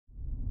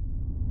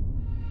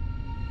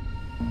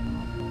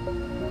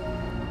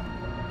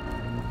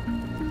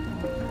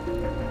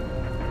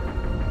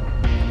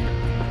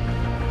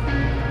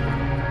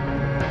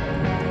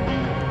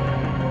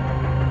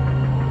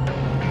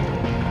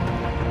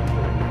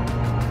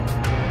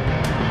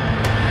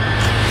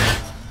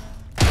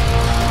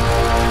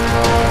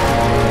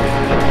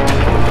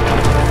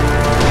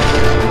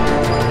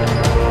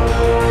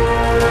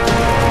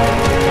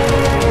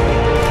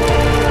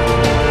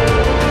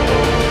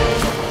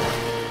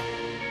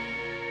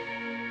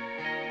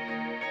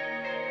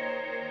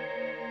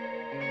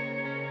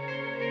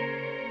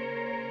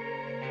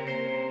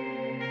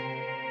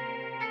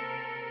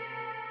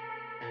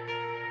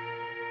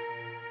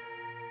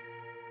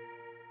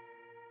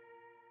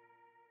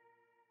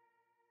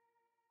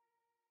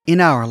In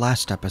our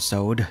last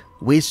episode,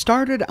 we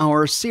started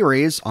our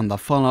series on the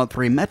Fallout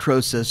 3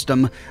 metro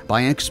system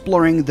by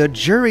exploring the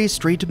Jury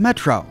Street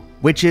Metro,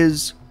 which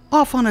is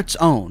off on its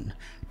own,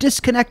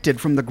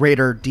 disconnected from the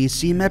greater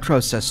DC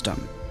metro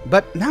system.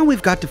 But now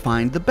we've got to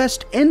find the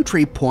best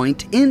entry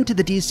point into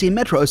the DC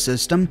metro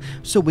system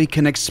so we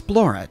can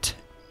explore it.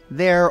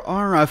 There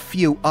are a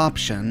few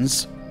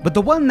options, but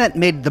the one that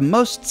made the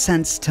most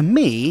sense to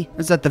me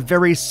is at the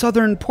very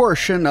southern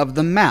portion of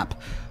the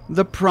map.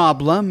 The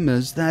problem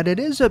is that it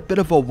is a bit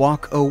of a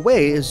walk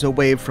away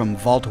from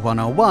Vault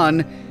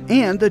 101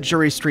 and the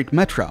Jury Street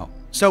Metro.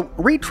 So,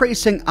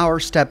 retracing our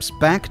steps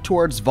back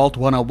towards Vault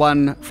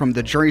 101 from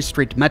the Jury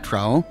Street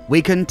Metro,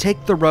 we can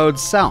take the road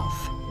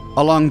south.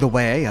 Along the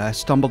way, I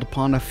stumbled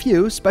upon a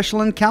few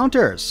special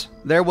encounters.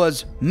 There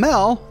was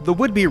Mel, the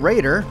would-be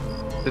raider.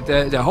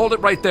 Hold it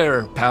right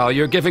there, pal.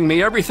 You're giving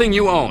me everything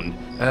you own.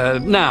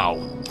 Now.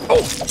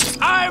 Oh,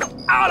 I'm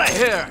out of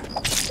here!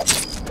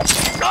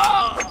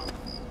 Ah!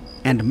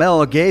 And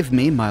Mel gave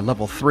me my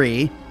level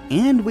 3,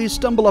 and we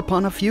stumble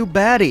upon a few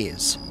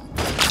baddies.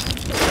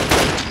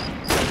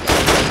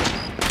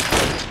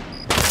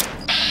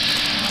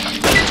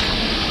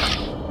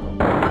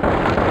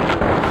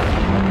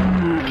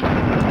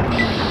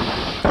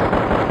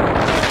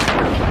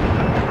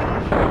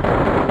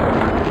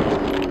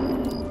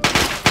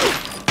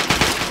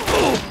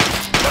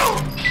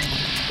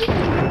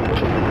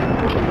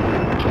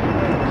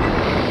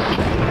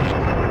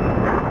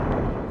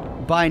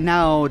 By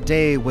now,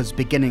 day was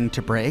beginning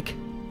to break,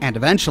 and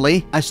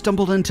eventually, I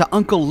stumbled into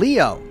Uncle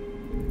Leo.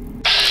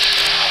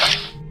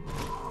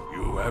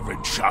 You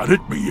haven't shot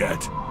at me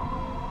yet.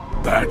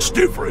 That's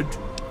different.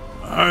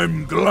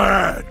 I'm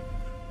glad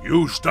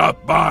you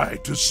stopped by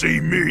to see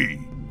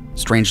me.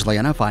 Strangely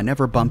enough, I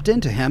never bumped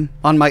into him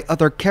on my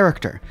other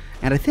character,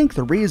 and I think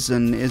the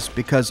reason is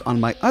because on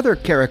my other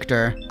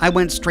character, I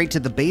went straight to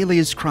the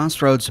Bailey's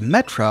Crossroads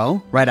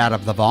Metro, right out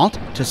of the vault,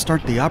 to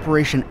start the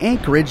Operation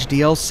Anchorage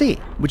DLC,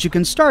 which you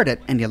can start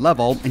it and you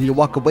level, and you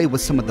walk away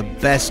with some of the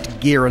best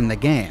gear in the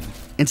game.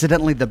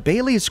 Incidentally, the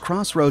Bailey's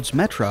Crossroads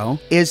Metro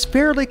is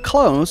fairly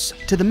close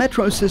to the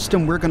metro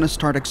system we're going to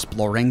start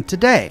exploring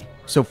today.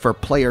 So for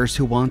players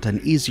who want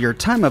an easier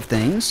time of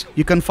things,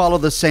 you can follow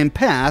the same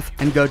path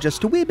and go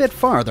just a wee bit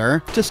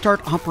farther to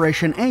start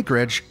Operation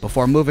Anchorage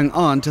before moving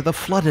on to the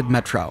flooded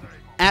metro.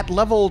 At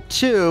level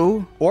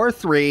 2 or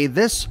 3,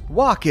 this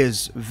walk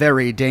is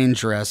very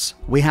dangerous.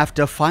 We have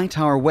to fight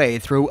our way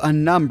through a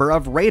number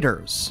of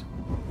raiders.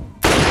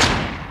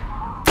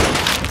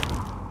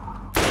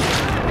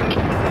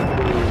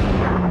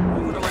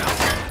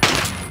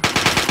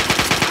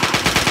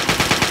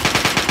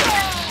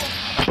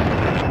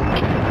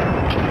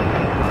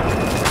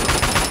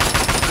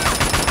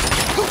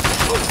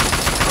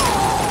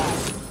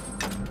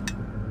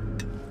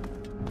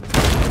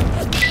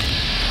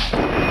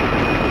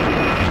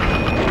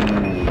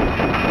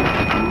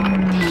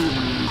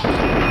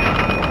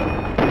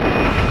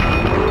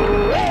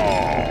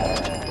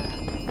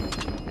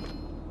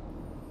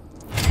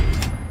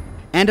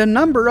 And a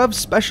number of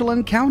special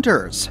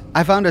encounters.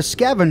 I found a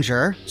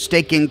scavenger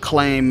staking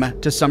claim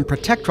to some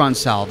Protectron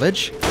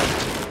salvage.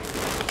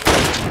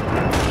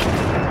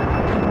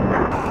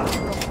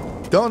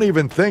 Don't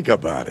even think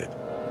about it.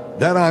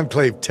 That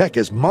Enclave tech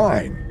is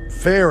mine,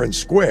 fair and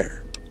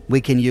square.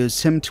 We can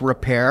use him to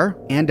repair,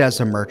 and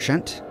as a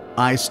merchant,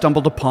 I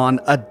stumbled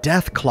upon a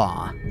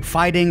Deathclaw,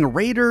 fighting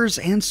raiders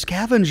and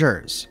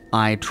scavengers.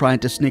 I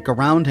tried to sneak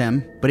around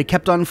him, but he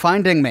kept on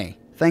finding me.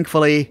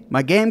 Thankfully,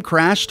 my game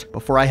crashed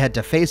before I had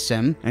to face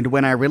him, and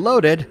when I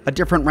reloaded, a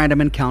different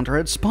random encounter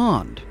had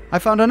spawned. I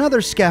found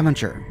another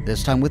scavenger,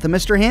 this time with a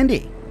Mr.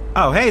 Handy.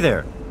 Oh, hey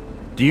there.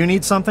 Do you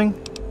need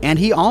something? And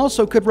he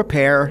also could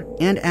repair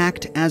and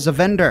act as a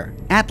vendor.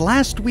 At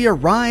last, we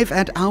arrive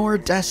at our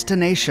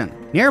destination.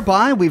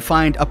 Nearby, we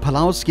find a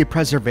Pulowski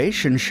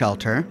preservation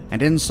shelter,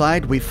 and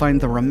inside we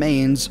find the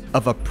remains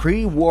of a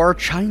pre-war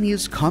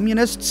Chinese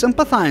communist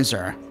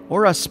sympathizer.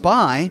 Or a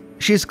spy.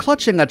 She's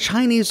clutching a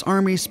Chinese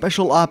Army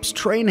Special Ops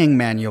training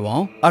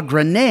manual, a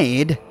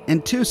grenade,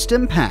 and 2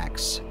 stim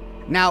packs.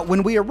 Now,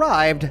 when we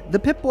arrived, the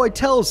Pip-Boy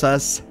tells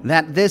us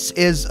that this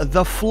is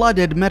the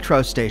flooded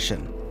metro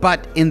station.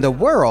 But in the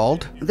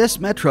world, this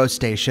metro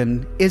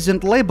station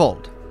isn't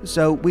labeled,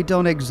 so we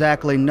don't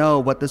exactly know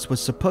what this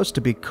was supposed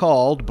to be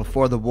called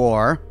before the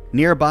war.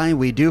 Nearby,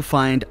 we do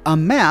find a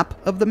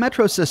map of the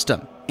metro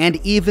system,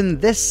 and even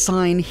this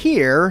sign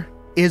here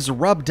is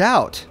rubbed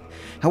out.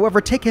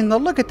 However, taking a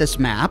look at this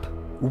map,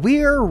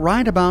 we're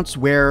right about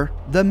where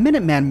the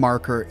Minuteman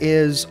marker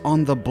is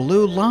on the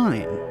blue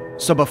line.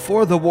 So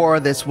before the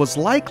war, this was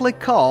likely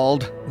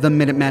called the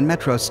Minuteman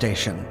Metro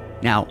Station.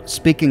 Now,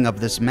 speaking of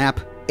this map,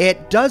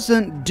 it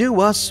doesn't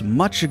do us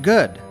much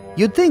good.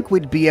 You'd think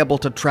we'd be able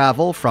to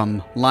travel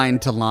from line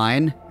to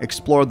line,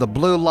 explore the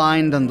blue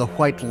line, then the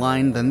white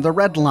line, then the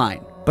red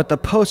line. But the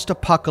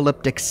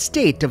post-apocalyptic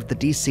state of the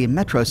DC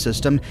metro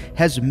system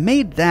has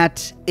made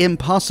that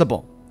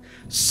impossible.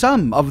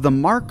 Some of the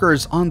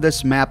markers on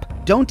this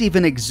map don't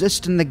even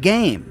exist in the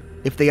game.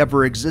 If they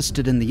ever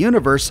existed in the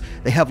universe,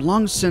 they have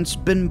long since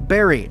been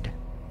buried.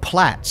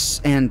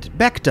 Platz and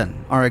Beckton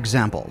are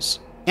examples.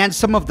 And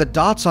some of the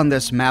dots on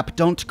this map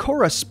don't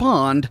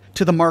correspond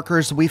to the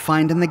markers we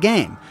find in the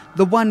game.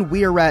 The one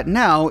we're at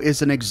now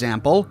is an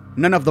example.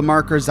 None of the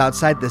markers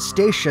outside the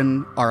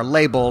station are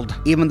labeled,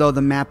 even though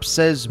the map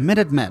says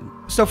Minutemen.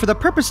 So for the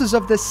purposes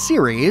of this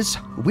series,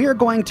 we're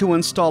going to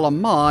install a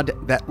mod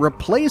that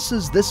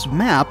replaces this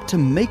map to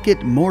make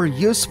it more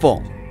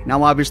useful.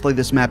 Now obviously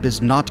this map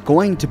is not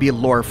going to be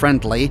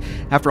lore-friendly.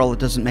 After all, it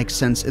doesn't make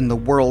sense in the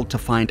world to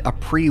find a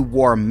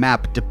pre-war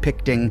map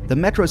depicting the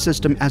metro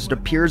system as it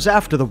appears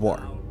after the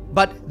war.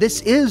 But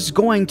this is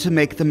going to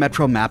make the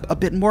metro map a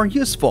bit more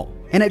useful,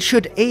 and it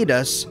should aid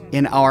us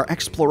in our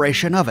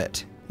exploration of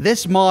it.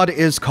 This mod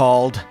is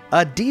called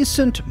A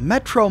Decent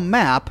Metro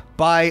Map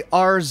by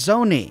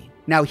Arzoni.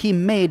 Now he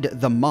made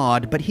the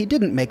mod, but he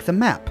didn't make the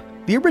map.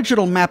 The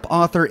original map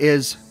author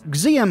is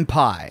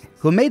Xianpai,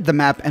 who made the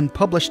map and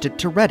published it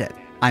to Reddit.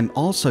 I'm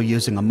also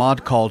using a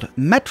mod called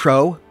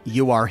Metro,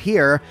 You Are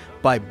Here,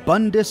 by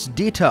Bundus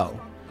Dito.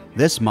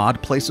 This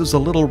mod places a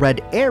little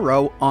red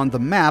arrow on the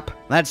map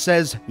that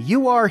says,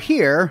 You are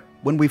here,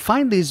 when we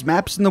find these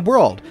maps in the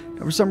world.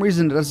 For some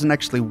reason, it doesn't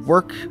actually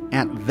work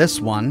at this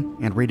one,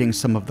 and reading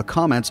some of the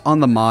comments on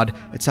the mod,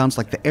 it sounds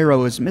like the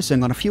arrow is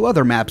missing on a few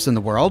other maps in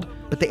the world,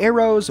 but the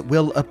arrows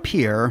will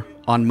appear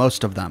on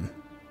most of them.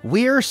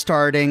 We're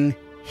starting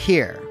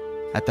here,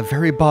 at the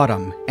very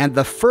bottom, and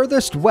the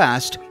furthest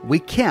west we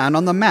can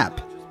on the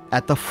map,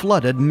 at the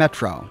flooded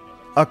metro.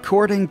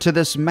 According to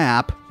this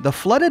map, the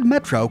flooded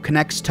metro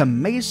connects to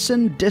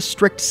Mason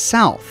District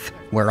South,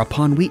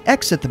 whereupon we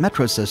exit the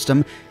metro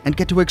system and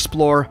get to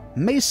explore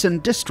Mason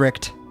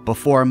District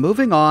before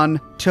moving on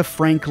to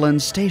Franklin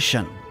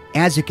Station.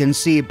 As you can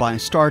see by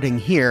starting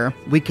here,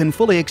 we can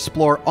fully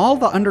explore all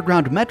the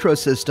underground metro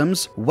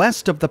systems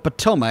west of the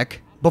Potomac,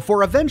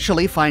 before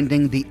eventually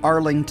finding the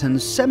Arlington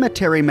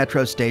Cemetery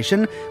Metro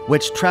Station,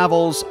 which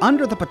travels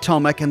under the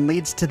Potomac and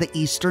leads to the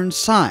eastern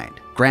side,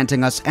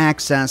 granting us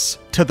access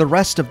to the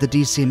rest of the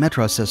DC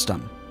Metro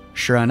system.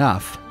 Sure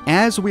enough,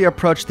 as we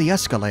approach the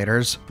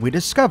escalators, we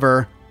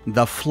discover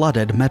the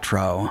flooded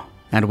metro,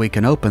 and we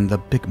can open the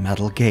big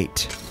metal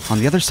gate. On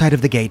the other side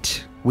of the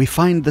gate, we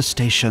find the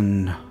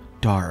station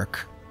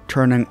dark.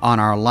 Turning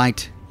on our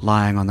light,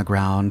 lying on the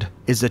ground,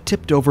 is a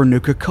tipped-over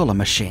Nuka-Cola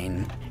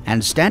machine.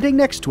 And standing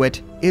next to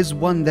it is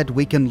one that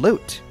we can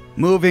loot.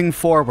 Moving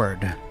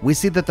forward, we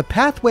see that the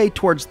pathway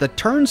towards the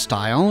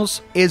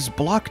turnstiles is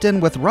blocked in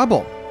with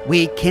rubble.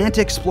 We can't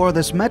explore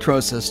this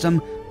metro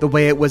system the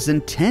way it was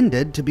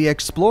intended to be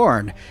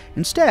explored.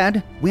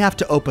 Instead, we have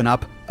to open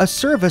up a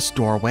service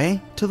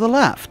doorway to the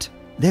left.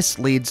 This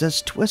leads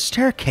us to a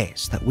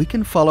staircase that we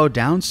can follow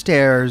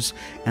downstairs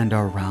and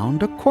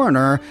around a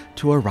corner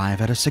to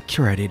arrive at a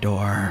security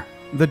door.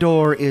 The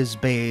door is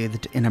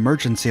bathed in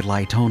emergency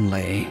light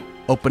only.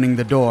 Opening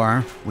the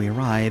door, we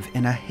arrive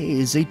in a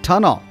hazy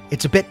tunnel.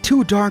 It's a bit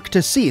too dark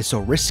to see, so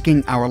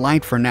risking our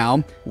light for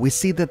now, we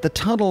see that the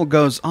tunnel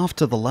goes off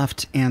to the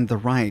left and the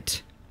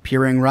right.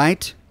 Peering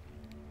right.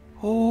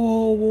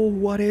 Oh,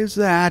 what is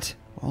that?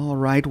 All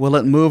right, well,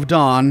 it moved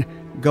on.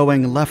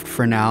 Going left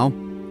for now.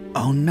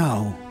 Oh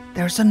no,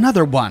 there's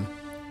another one.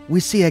 We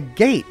see a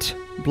gate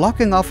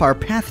blocking off our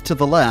path to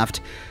the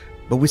left,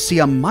 but we see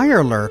a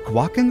mirelurk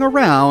walking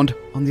around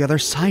on the other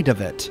side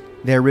of it.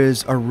 There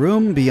is a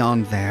room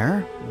beyond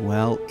there.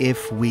 Well,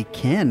 if we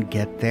can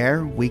get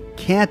there, we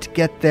can't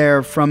get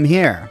there from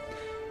here.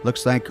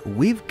 Looks like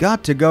we've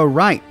got to go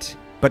right.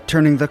 But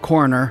turning the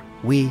corner,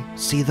 we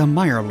see the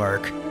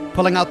mirelurk.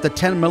 Pulling out the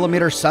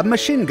 10mm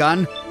submachine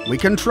gun, we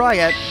can try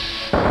it.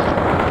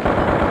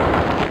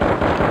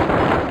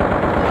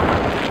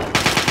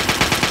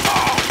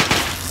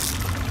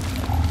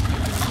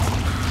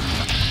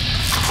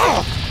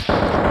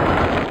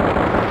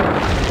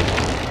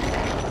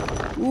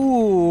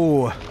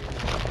 Ooh.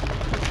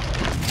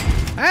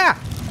 Ah!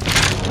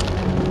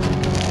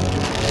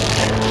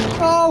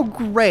 Oh,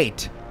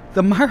 great.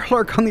 The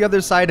mirelurk on the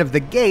other side of the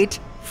gate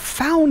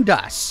found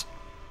us.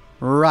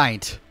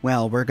 Right.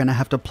 Well, we're gonna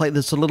have to play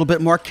this a little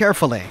bit more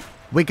carefully.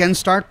 We can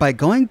start by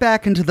going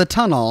back into the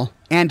tunnel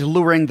and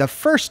luring the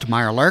first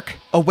mirelurk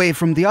away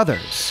from the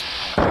others.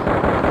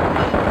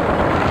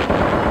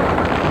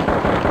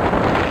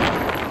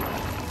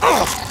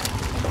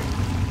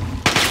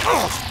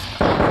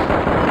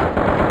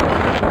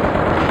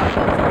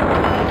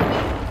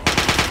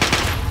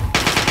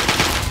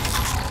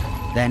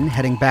 Then,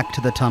 heading back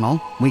to the tunnel,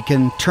 we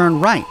can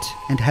turn right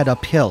and head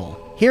uphill.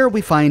 Here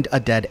we find a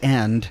dead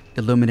end,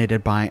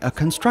 illuminated by a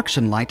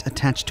construction light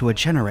attached to a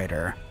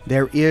generator.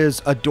 There is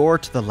a door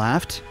to the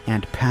left,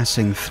 and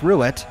passing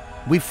through it,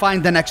 we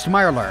find the next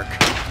mirelurk.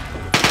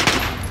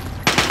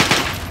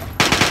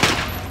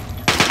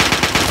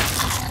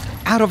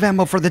 Out of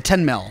ammo for the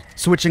 10mm,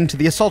 switching to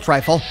the assault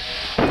rifle.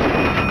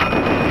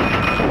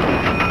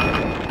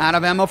 Out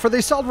of ammo for the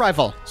assault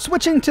rifle,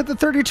 switching to the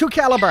 32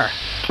 caliber.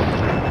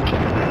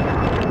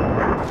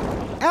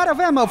 Out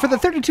of ammo for the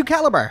 32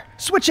 caliber,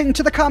 switching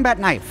to the combat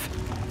knife.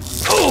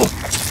 Oh!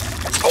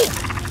 Oh!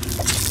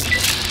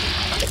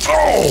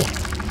 Oh!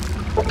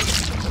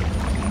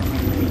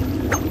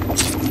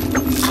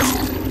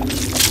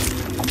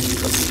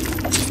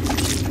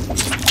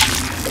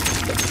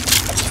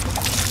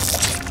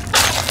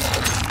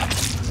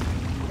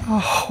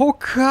 Oh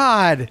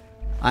God!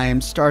 I am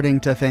starting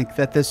to think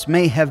that this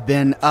may have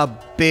been a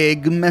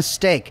big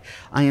mistake.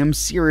 I am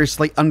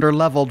seriously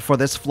underleveled for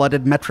this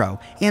flooded metro,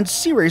 and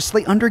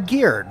seriously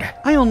undergeared.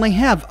 I only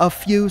have a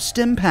few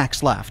stim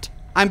packs left.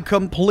 I'm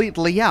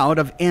completely out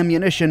of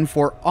ammunition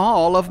for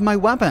all of my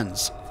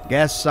weapons.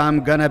 Guess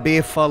I'm gonna be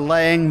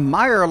filleting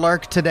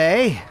Mirelurk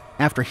today.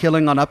 After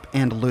healing on up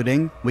and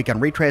looting, we can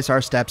retrace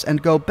our steps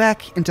and go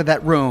back into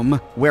that room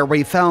where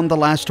we found the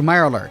last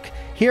Mirelurk.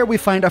 Here we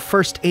find a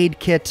first aid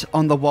kit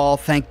on the wall,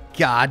 thank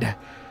God.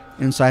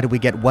 Inside we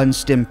get one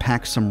stim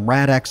pack, some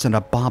Rad-X, and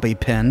a bobby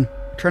pin.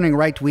 Turning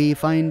right, we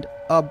find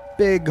a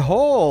big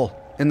hole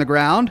in the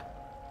ground.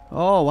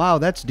 Oh wow,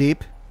 that's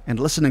deep. And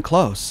listening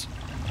close.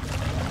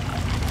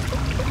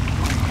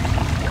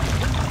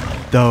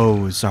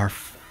 Those are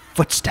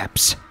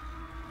footsteps.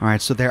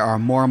 Alright, so there are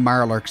more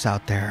Mirelurks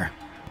out there.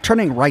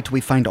 Turning right,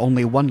 we find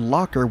only one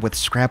locker with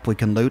scrap we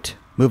can loot.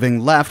 Moving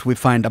left, we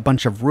find a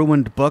bunch of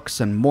ruined books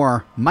and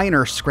more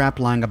minor scrap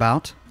lying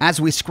about. As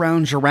we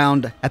scrounge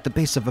around at the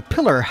base of a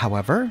pillar,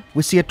 however,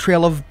 we see a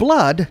trail of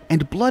blood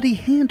and bloody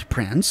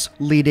handprints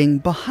leading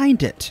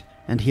behind it.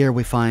 And here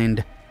we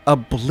find a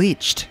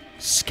bleached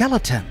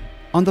skeleton.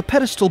 On the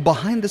pedestal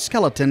behind the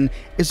skeleton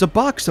is a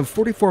box of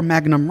 44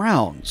 Magnum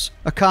rounds,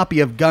 a copy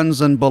of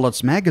Guns and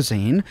Bullets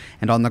magazine,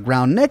 and on the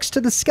ground next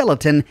to the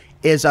skeleton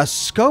is a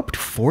scoped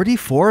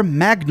 44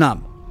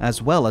 Magnum,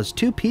 as well as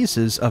 2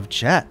 pieces of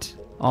jet.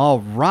 All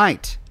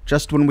right,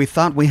 just when we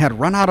thought we had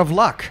run out of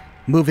luck.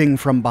 Moving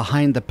from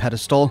behind the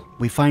pedestal,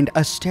 we find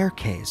a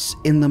staircase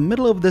in the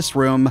middle of this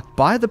room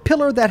by the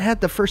pillar that had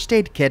the first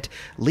aid kit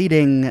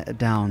leading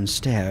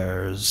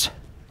downstairs.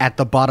 At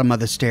the bottom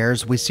of the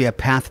stairs, we see a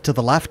path to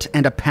the left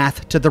and a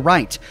path to the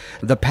right.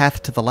 The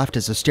path to the left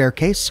is a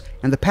staircase,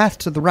 and the path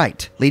to the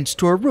right leads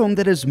to a room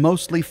that is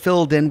mostly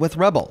filled in with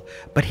rubble.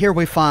 But here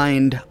we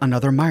find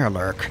another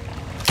Mirelurk.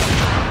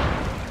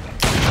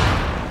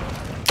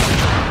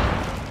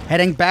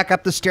 Heading back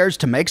up the stairs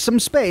to make some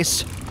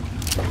space.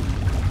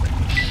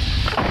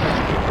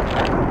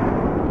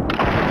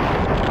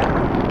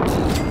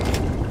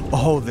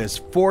 Oh, this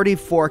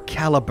 44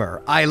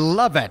 caliber. I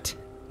love it.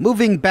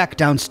 Moving back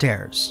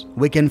downstairs,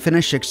 we can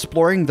finish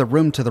exploring the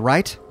room to the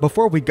right.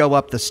 Before we go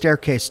up the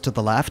staircase to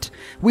the left,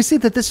 we see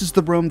that this is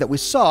the room that we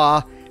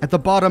saw at the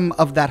bottom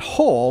of that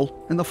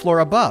hole in the floor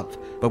above.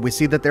 But we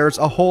see that there's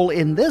a hole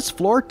in this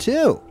floor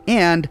too,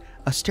 and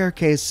a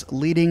staircase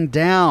leading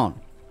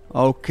down.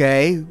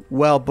 Okay,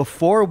 well,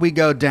 before we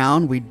go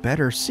down, we'd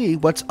better see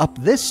what's up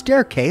this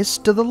staircase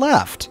to the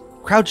left.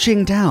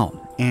 Crouching down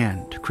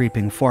and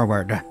creeping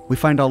forward, we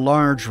find a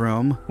large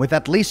room with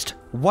at least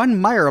one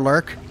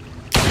Mirelurk.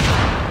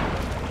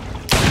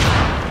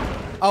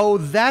 Oh,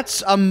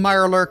 that's a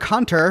Mirelurk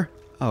hunter.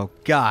 Oh,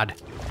 God.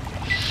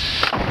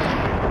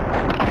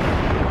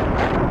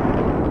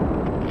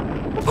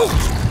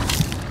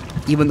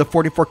 Even the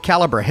 44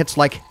 caliber hits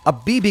like a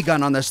BB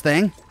gun on this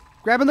thing.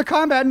 Grabbing the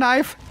combat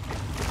knife.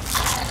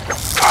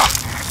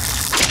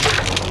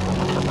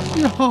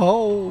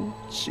 Oh,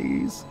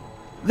 jeez.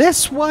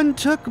 This one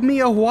took me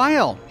a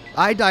while.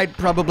 I died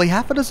probably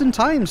half a dozen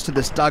times to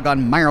this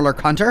doggone Mirelurk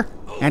hunter,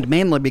 and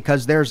mainly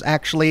because there's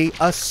actually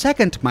a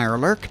second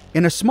Mirelurk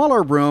in a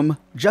smaller room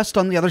just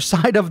on the other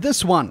side of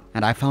this one,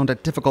 and I found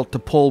it difficult to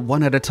pull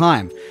one at a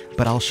time,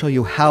 but I'll show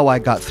you how I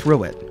got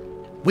through it.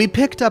 We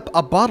picked up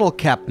a bottle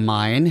cap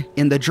mine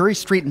in the Drury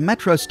Street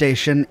metro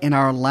station in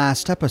our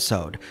last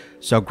episode,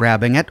 so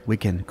grabbing it, we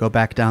can go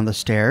back down the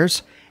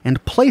stairs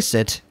and place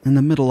it in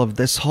the middle of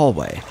this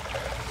hallway.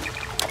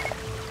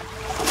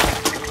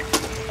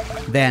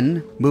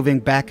 Then, moving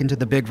back into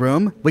the big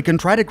room, we can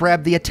try to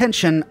grab the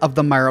attention of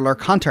the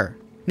Mirelurk hunter.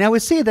 Now we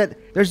see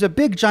that there's a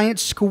big giant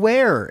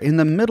square in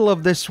the middle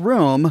of this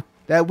room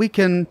that we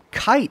can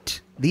kite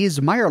these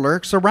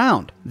Mirelurks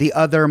around. The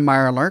other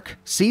Mirelurk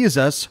sees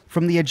us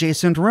from the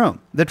adjacent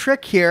room. The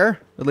trick here,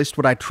 at least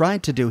what I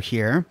tried to do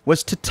here,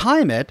 was to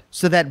time it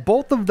so that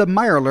both of the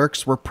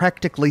Mirelurks were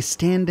practically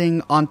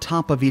standing on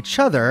top of each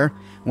other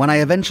when I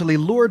eventually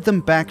lured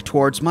them back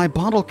towards my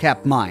bottle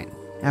cap mine.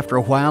 After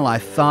a while, I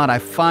thought I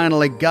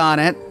finally got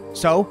it.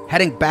 So,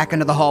 heading back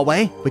into the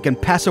hallway, we can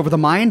pass over the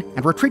mine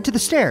and retreat to the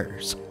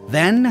stairs.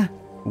 Then,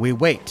 we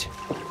wait.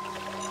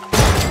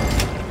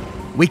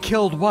 We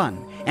killed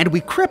one, and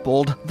we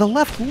crippled the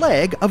left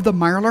leg of the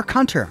Mirelurk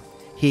hunter.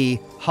 He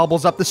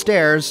hobbles up the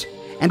stairs,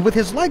 and with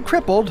his leg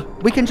crippled,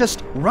 we can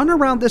just run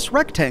around this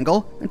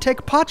rectangle and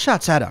take pot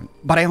shots at him.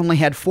 But I only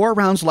had 4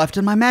 rounds left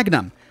in my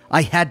Magnum.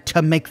 I had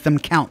to make them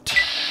count.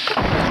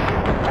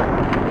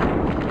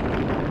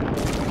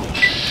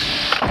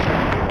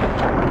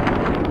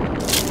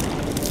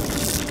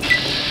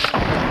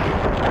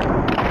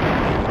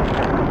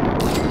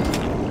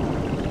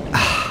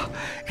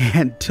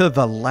 And to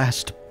the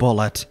last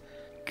bullet.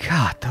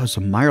 God, those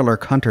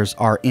Mirelurk hunters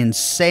are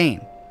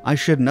insane. I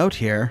should note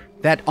here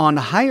that on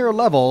higher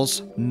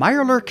levels,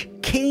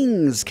 Mirelurk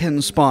kings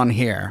can spawn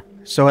here.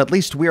 So at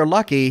least we're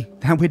lucky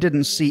that we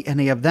didn't see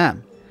any of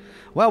them.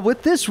 Well,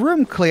 with this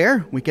room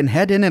clear, we can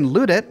head in and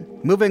loot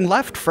it. Moving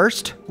left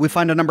first, we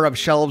find a number of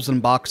shelves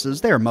and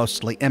boxes. They're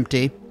mostly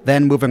empty.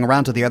 Then moving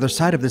around to the other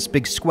side of this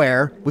big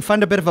square, we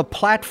find a bit of a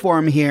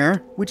platform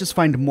here. We just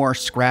find more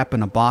scrap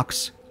in a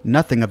box.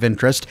 Nothing of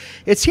interest.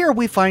 It's here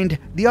we find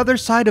the other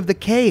side of the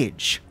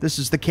cage. This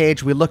is the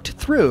cage we looked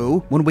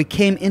through when we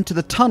came into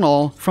the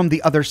tunnel from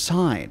the other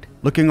side.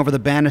 Looking over the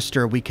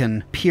banister, we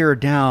can peer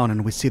down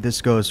and we see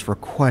this goes for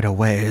quite a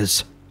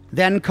ways.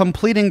 Then,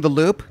 completing the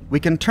loop, we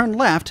can turn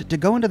left to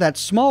go into that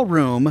small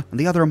room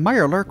the other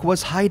Mirelurk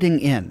was hiding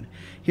in.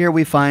 Here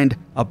we find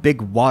a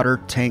big water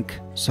tank,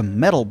 some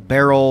metal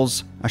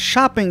barrels, a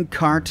shopping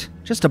cart,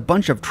 just a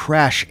bunch of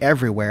trash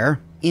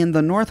everywhere. In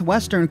the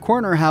northwestern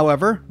corner,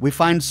 however, we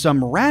find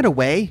some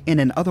Radaway in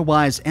an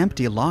otherwise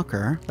empty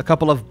locker, a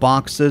couple of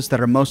boxes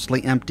that are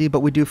mostly empty,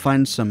 but we do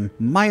find some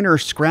minor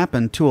scrap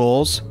and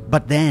tools.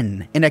 But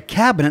then, in a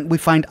cabinet, we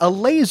find a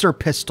laser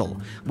pistol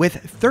with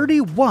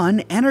 31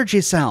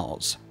 energy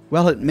cells.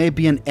 Well, it may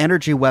be an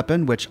energy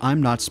weapon, which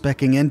I'm not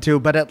speccing into,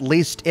 but at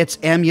least it's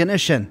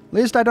ammunition. At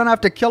least I don't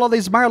have to kill all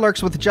these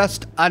Mirelurks with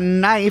just a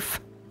knife.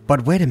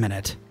 But wait a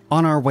minute.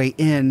 On our way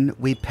in,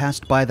 we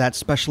passed by that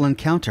special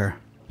encounter.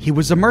 He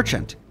was a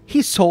merchant.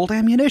 He sold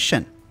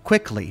ammunition.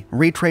 Quickly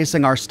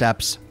retracing our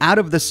steps out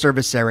of the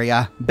service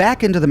area,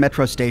 back into the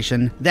metro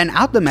station, then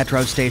out the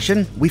metro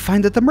station, we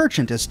find that the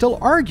merchant is still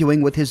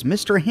arguing with his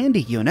Mr.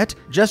 Handy unit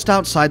just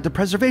outside the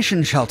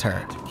preservation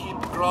shelter. To keep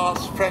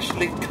grass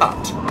freshly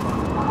cut.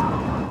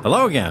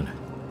 Hello again.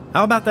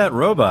 How about that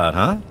robot,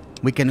 huh?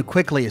 We can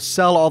quickly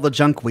sell all the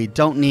junk we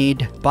don't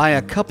need, buy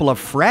a couple of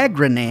frag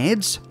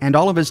grenades, and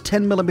all of his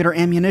 10mm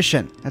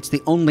ammunition. That's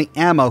the only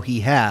ammo he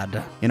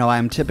had. You know, I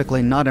am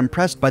typically not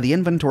impressed by the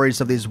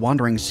inventories of these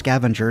wandering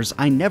scavengers.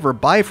 I never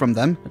buy from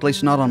them, at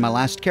least not on my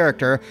last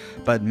character,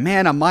 but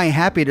man, am I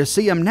happy to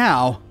see him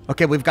now.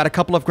 Okay, we've got a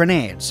couple of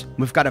grenades.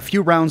 We've got a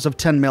few rounds of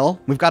 10mm.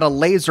 We've got a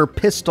laser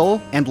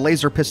pistol and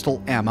laser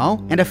pistol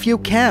ammo, and a few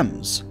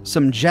chems,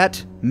 some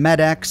jet,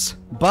 Med-X,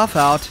 buff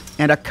out,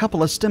 and a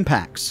couple of stim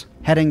packs.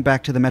 Heading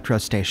back to the metro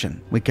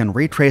station, we can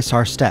retrace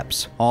our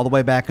steps all the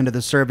way back into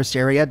the service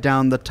area,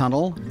 down the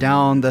tunnel,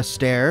 down the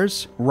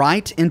stairs,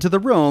 right into the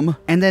room,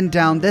 and then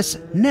down this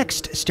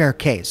next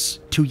staircase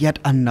to yet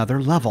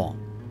another level.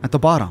 At the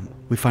bottom,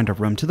 we find a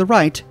room to the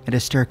right and a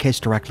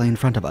staircase directly in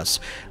front of us.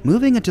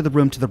 Moving into the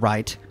room to the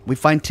right, we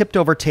find tipped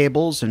over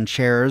tables and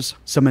chairs,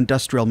 some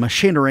industrial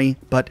machinery,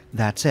 but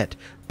that's it.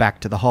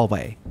 Back to the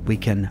hallway. We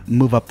can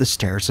move up the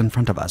stairs in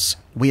front of us.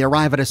 We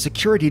arrive at a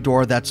security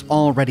door that's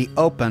already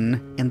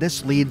open, and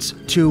this leads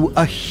to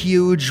a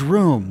huge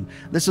room.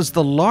 This is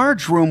the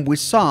large room we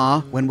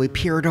saw when we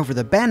peered over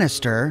the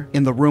banister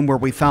in the room where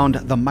we found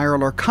the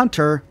Mirelurk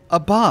hunter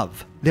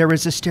above. There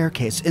is a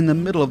staircase in the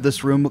middle of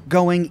this room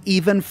going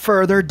even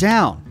further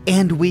down,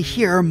 and we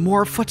hear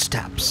more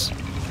footsteps.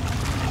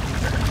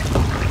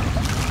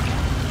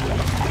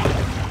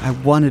 I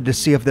wanted to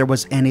see if there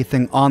was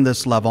anything on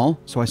this level,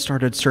 so I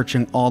started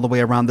searching all the way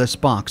around this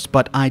box,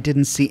 but I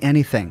didn't see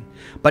anything.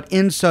 But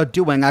in so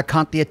doing, I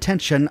caught the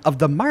attention of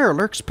the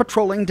Mirelurks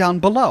patrolling down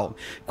below.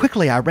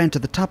 Quickly, I ran to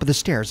the top of the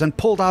stairs and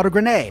pulled out a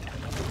grenade.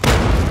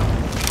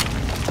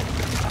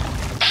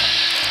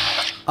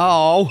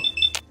 Oh.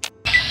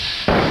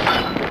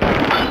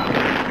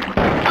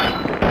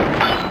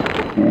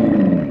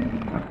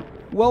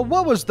 Well,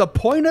 what was the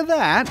point of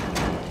that?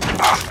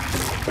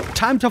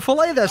 Time to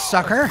fillet this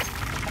sucker.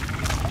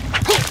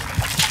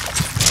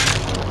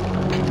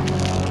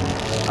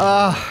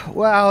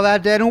 Wow,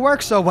 that didn't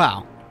work so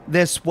well.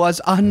 This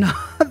was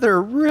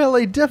another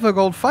really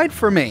difficult fight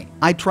for me.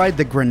 I tried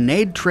the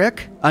grenade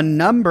trick a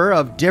number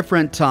of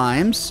different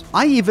times.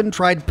 I even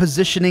tried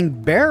positioning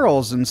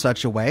barrels in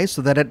such a way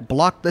so that it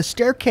blocked the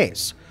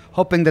staircase,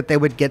 hoping that they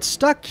would get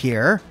stuck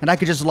here and I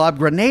could just lob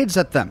grenades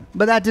at them.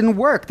 But that didn't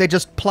work. They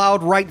just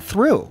plowed right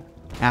through.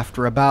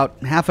 After about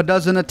half a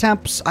dozen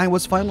attempts, I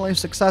was finally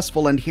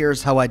successful, and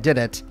here's how I did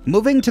it.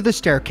 Moving to the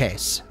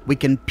staircase, we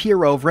can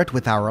peer over it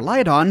with our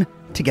light on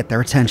to get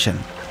their attention.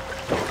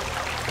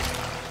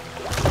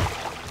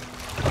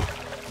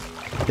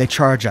 They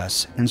charge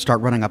us and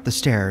start running up the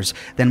stairs.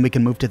 Then we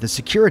can move to the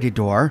security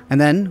door, and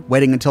then,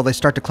 waiting until they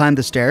start to climb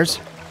the stairs,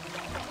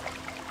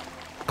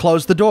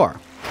 close the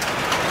door.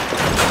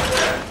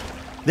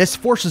 This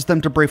forces them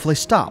to briefly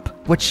stop,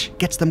 which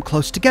gets them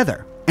close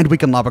together, and we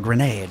can lob a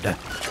grenade.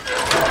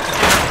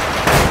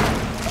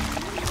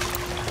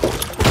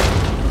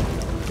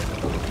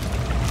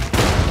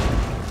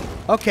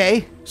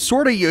 Okay,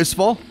 sorta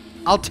useful.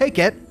 I'll take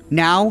it.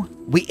 Now,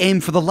 we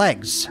aim for the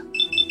legs.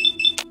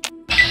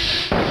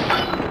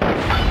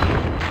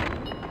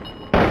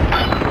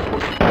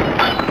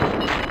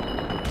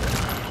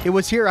 It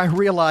was here I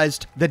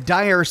realized the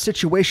dire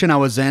situation I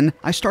was in.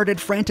 I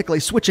started frantically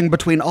switching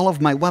between all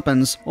of my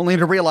weapons, only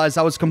to realize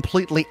I was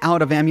completely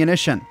out of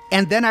ammunition.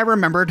 And then I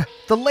remembered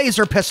the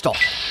laser pistol.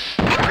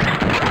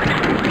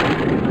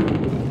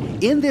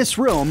 In this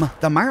room,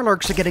 the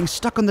Mirelurks are getting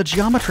stuck on the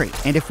geometry,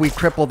 and if we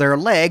cripple their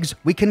legs,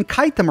 we can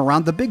kite them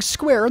around the big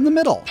square in the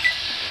middle.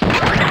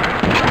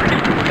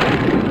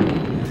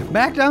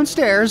 Back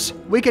downstairs,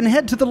 we can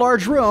head to the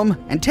large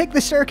room and take the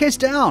staircase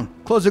down,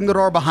 closing the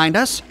door behind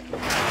us.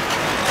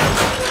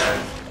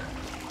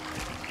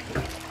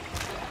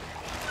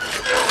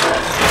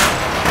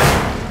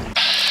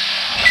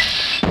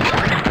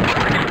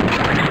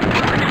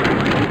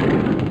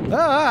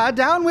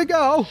 Down we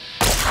go.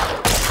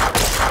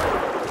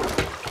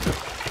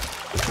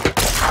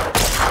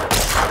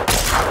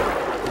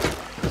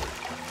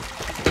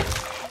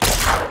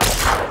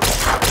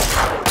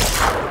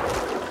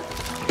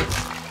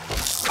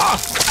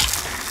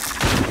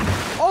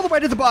 All the way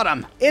to the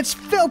bottom. It's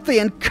filthy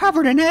and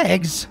covered in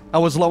eggs. I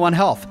was low on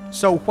health,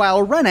 so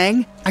while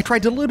running, I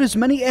tried to loot as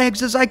many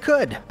eggs as I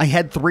could. I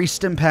had 3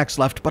 stim packs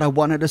left, but I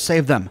wanted to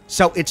save them.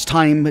 So it's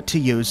time to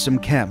use some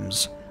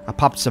chems. I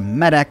popped some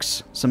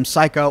Med-X, some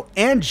Psycho,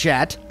 and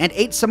Jet, and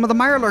ate some of the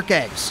Mirelurk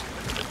eggs.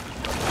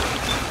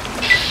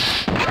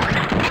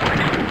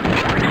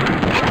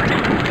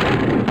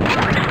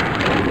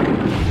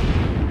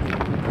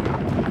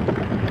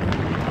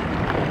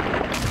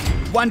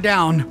 One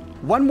down.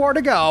 One more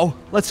to go.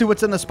 Let's see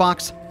what's in this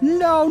box.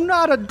 No,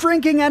 not a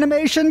drinking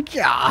animation.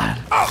 God.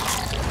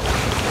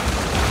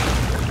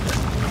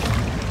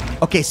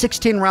 Okay,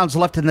 16 rounds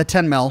left in the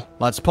 10 mil.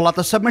 Let's pull out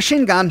the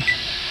submachine gun.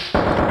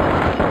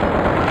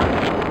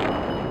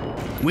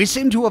 We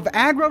seem to have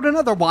aggroed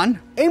another one.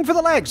 Aim for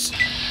the legs.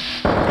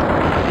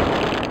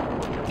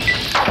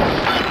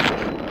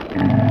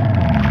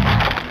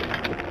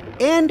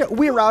 And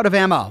we're out of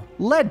ammo.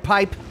 Lead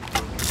pipe.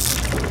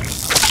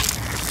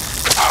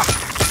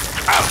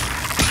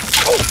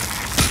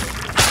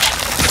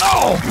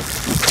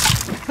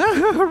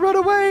 Run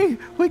away!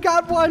 We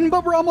got one,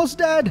 but we're almost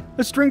dead.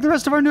 Let's drink the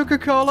rest of our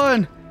Nuka-Cola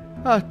and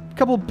a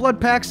couple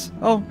blood packs.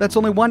 Oh, that's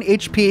only 1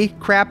 HP.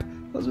 Crap.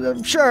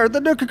 Sure, the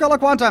Nuka-Cola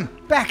Quantum.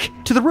 Back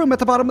to the room at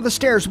the bottom of the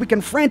stairs. We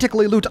can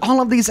frantically loot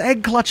all of these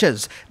egg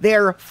clutches.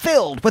 They're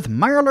filled with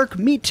Mirelurk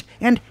meat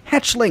and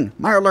hatchling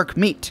Mirelurk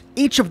meat.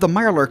 Each of the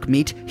Mirelurk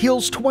meat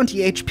heals 20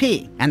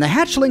 HP, and the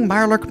hatchling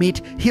Mirelurk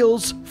meat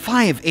heals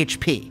 5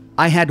 HP.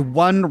 I had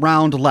 1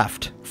 round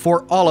left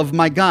for all of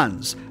my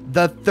guns.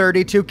 The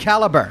 .32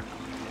 caliber.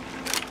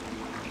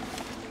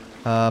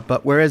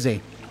 But where is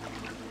he?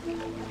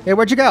 Hey,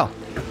 where'd you go?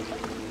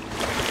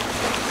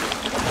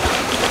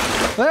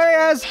 There he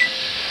is!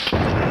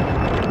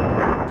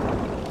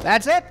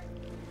 That's it?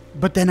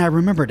 But then I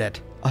remembered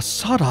it. A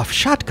sawed-off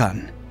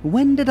shotgun.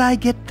 When did I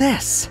get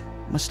this?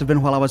 Must have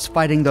been while I was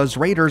fighting those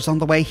raiders on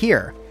the way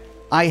here.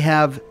 I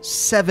have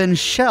 7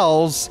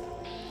 shells.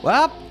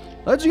 Well,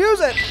 let's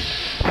use it.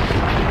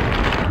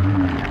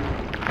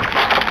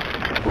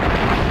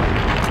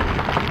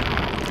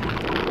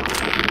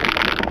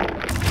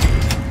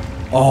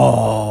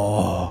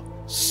 Oh,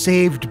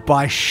 saved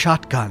by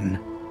shotgun.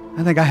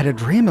 I think I had a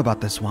dream about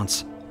this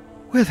once.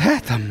 With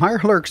that, the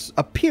Mirelurks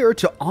appear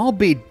to all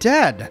be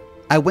dead.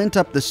 I went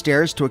up the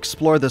stairs to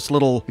explore this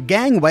little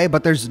gangway,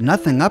 but there's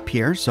nothing up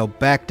here, so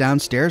back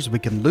downstairs we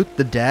can loot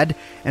the dead,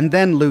 and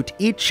then loot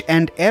each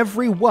and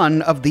every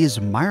one of these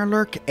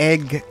Mirelurk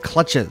egg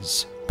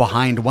clutches.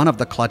 Behind one of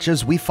the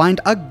clutches, we find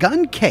a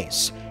gun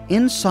case.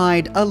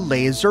 Inside, a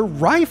laser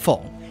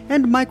rifle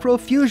and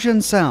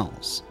microfusion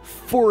cells.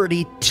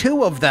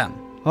 42 of them.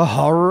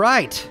 All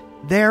right.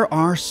 There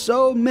are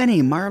so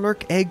many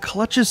Mirelurk egg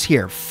clutches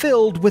here,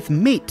 filled with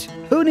meat.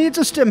 Who needs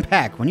a stim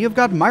pack when you've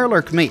got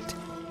Mirelurk meat?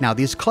 Now,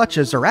 these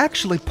clutches are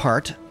actually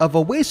part of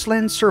a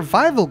Wasteland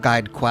Survival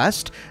Guide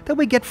quest that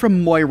we get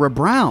from Moira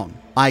Brown.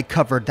 I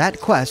covered that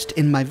quest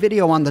in my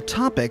video on the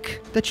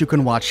topic that you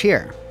can watch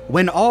here.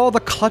 When all the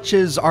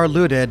clutches are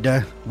looted,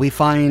 we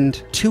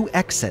find 2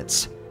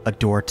 exits, a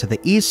door to the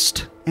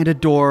east and a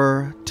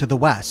door to the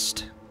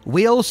west.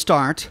 We'll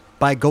start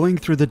by going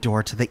through the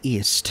door to the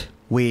east.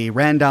 We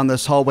ran down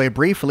this hallway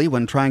briefly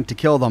when trying to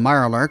kill the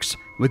Mirelurks.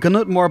 We can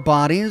loot more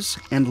bodies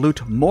and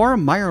loot more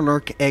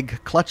Mirelurk egg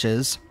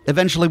clutches.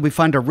 Eventually we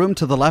find a room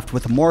to the left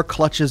with more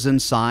clutches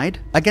inside.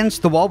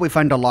 Against the wall we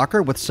find a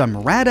locker with some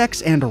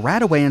Rad-X and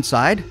Radaway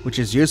inside, which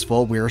is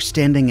useful. We are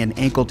standing in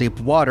ankle-deep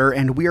water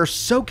and we are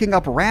soaking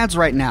up rads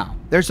right now.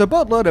 There's a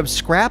boatload of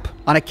scrap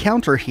on a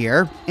counter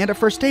here and a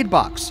first aid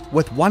box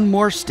with 1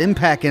 more stim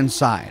pack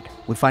inside.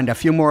 We find a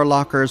few more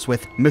lockers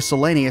with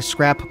miscellaneous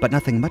scrap, but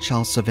nothing much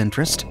else of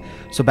interest.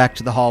 So back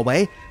to the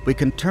hallway. We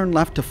can turn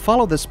left to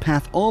follow this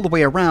path all the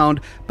way around,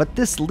 but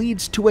this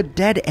leads to a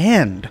dead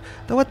end.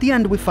 Though at the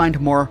end we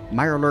find more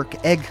Mirelurk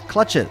egg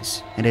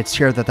clutches. And it's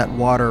here that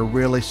water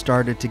really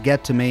started to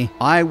get to me.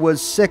 I was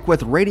sick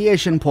with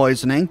radiation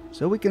poisoning,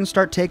 so we can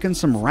start taking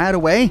some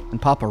Radaway and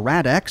pop a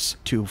Rad-X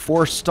to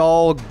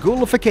forestall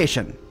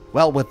ghoulification.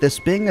 Well, with this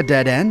being a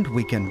dead end,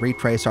 we can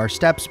retrace our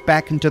steps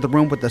back into the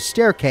room with the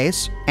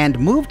staircase and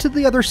move to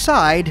the other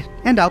side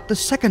and out the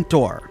second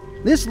door.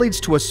 This leads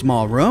to a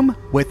small room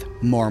with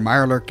more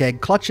Mirelurk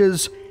egg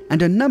clutches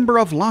and a number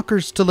of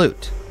lockers to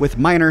loot, with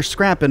minor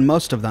scrap in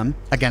most of them.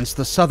 Against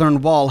the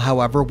southern wall,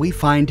 however, we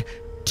find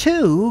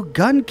 2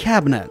 gun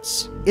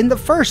cabinets. In the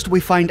first, we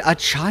find a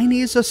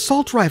Chinese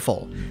assault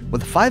rifle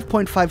with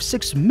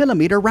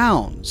 5.56mm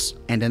rounds.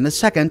 And in the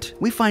second,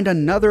 we find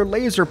another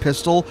laser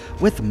pistol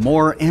with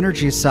more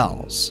energy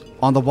cells.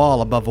 On the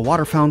wall above a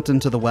water fountain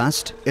to the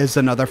west is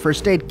another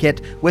first aid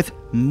kit with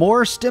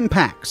more stim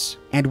packs.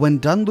 And when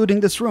done looting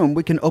this room,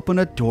 we can open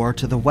a door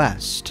to the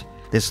west.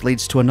 This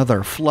leads to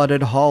another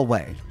flooded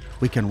hallway.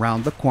 we can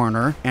round the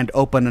corner and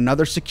open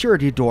another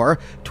security door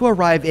to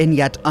arrive in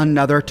yet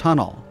another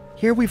tunnel.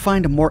 Here we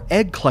find more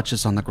egg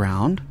clutches on the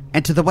ground,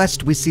 and to the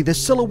west we see the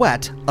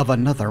silhouette of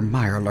another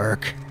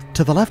Mirelurk.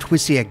 To the left we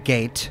see a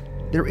gate.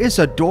 There is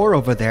a door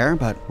over there,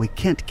 but we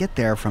can't get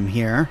there from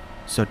here.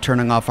 So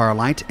turning off our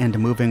light and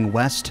moving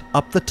west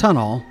up the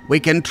tunnel, we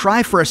can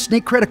try for a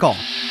sneak critical.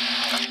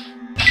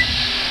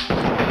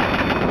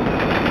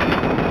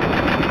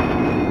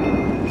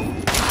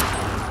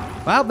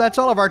 Well, that's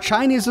all of our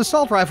Chinese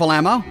assault rifle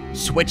ammo.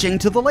 Switching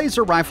to the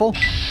laser rifle.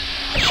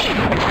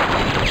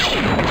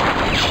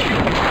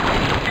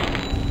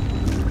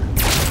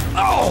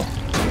 Oh!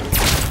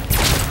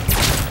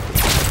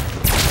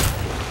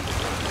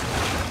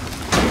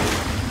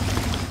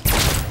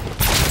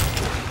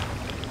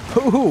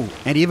 Hoo-hoo!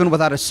 And even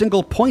without a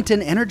single point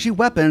in energy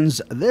weapons,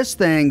 this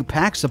thing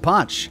packs a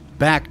punch.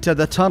 Back to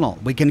the tunnel.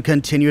 We can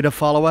continue to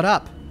follow it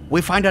up.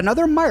 We find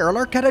another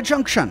Mirelurk at a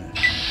junction.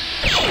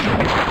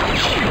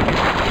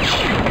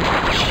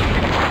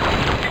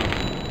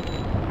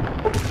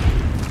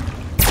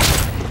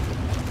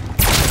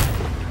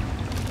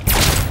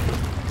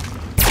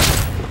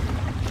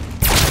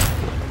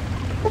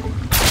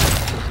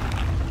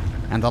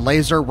 And the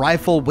laser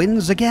rifle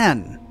wins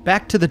again.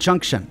 Back to the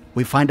junction,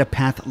 we find a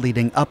path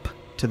leading up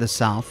to the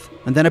south,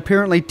 and then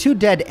apparently two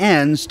dead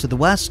ends to the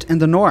west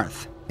and the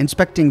north.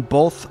 Inspecting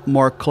both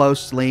more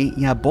closely,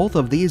 yeah, both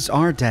of these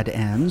are dead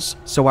ends,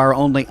 so our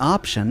only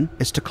option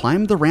is to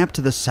climb the ramp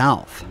to the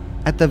south.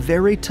 At the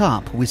very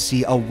top, we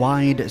see a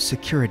wide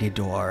security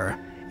door,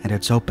 and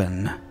it's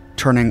open.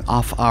 Turning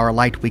off our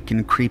light, we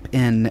can creep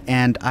in,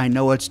 and I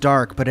know it's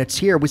dark, but it's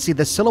here. We see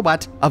the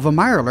silhouette of a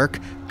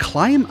Mirelurk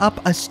climb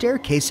up a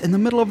staircase in the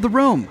middle of the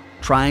room,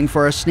 trying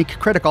for a sneak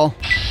critical.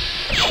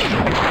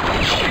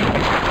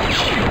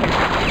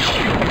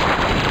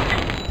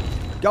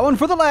 Going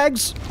for the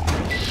legs.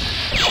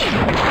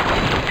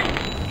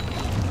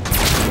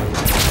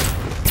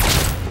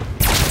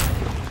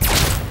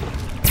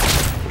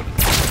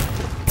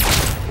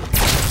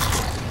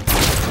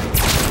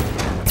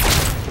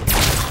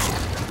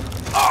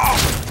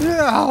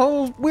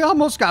 Oh, we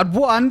almost got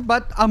one,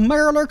 but a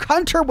Mirelurk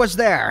hunter was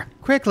there.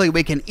 Quickly,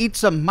 we can eat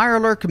some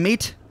Mirelurk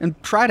meat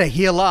and try to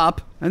heal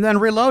up, and then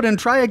reload and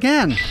try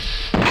again.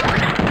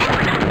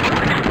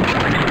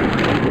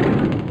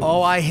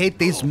 Oh, I hate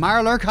these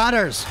Mirelurk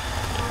hunters.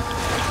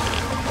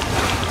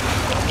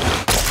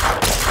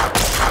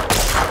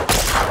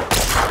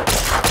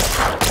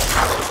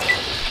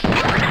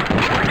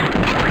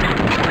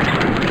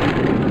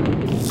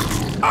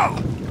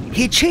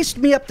 He chased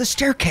me up the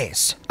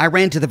staircase. I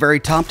ran to the very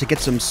top to get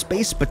some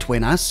space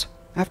between us.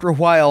 After a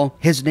while,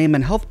 his name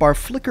and health bar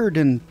flickered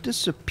and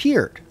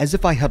disappeared, as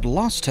if I had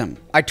lost him.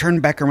 I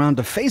turned back around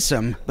to face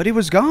him, but he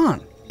was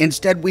gone.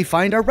 Instead, we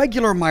find a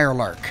regular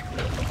Mirelurk.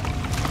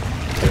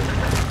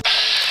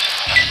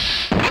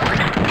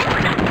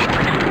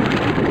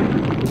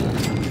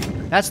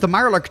 That's the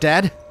Mirelurk,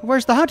 Dad.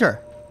 Where's the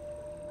hunter?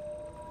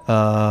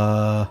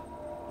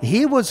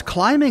 He was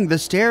climbing the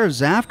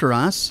stairs after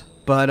us.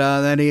 But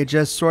then he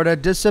just sort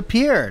of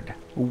disappeared.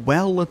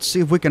 Well, let's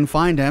see if we can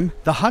find him.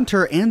 The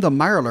hunter and the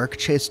Mirelurk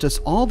chased us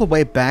all the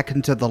way back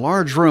into the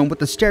large room with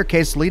the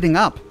staircase leading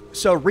up.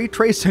 So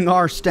retracing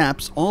our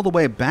steps all the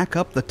way back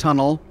up the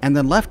tunnel and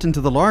then left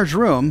into the large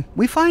room,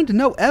 we find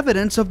no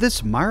evidence of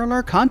this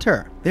Mirelurk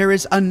hunter. There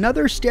is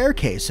another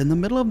staircase in the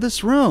middle of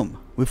this room.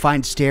 We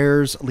find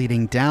stairs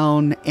leading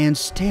down and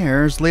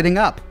stairs leading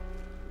up.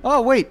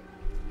 Oh, wait.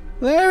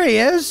 There he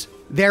is.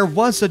 There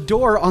was a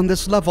door on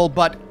this level,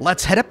 but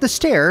let's head up the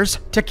stairs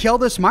to kill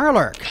this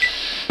Mirelurk.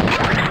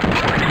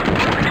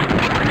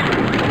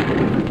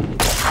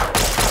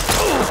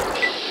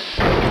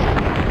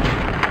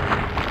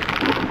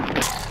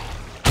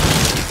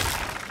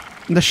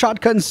 The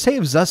shotgun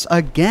saves us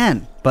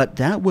again, but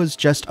that was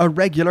just a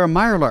regular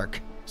Mirelurk.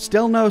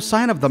 Still no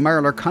sign of the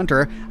Mirelurk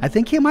hunter. I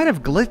think he might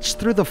have glitched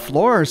through the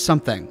floor or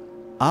something.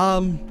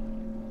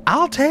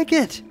 I'll take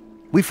it.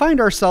 We find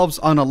ourselves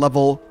on a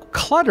level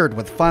cluttered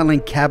with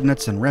filing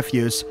cabinets and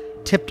refuse,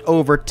 tipped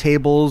over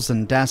tables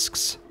and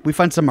desks. We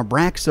find some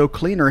Abraxo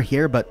cleaner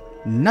here,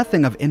 but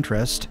nothing of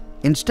interest.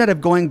 Instead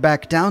of going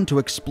back down to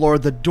explore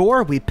the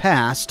door we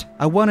passed,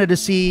 I wanted to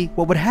see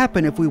what would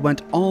happen if we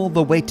went all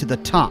the way to the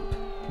top.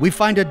 We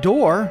find a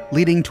door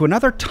leading to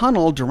another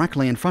tunnel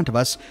directly in front of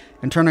us,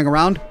 and turning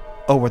around,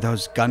 oh, were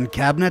those gun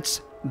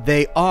cabinets?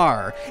 They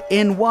are.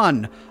 In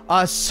one,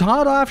 a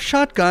sawed-off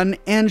shotgun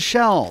and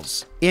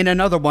shells. In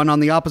another one on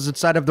the opposite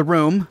side of the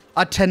room,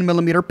 a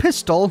 10mm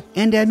pistol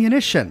and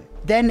ammunition.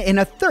 Then in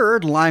a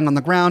third, lying on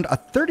the ground, a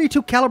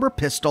 .32 caliber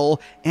pistol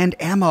and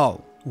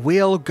ammo.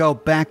 We'll go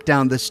back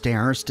down the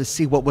stairs to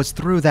see what was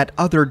through that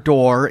other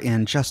door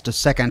in just a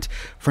second.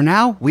 For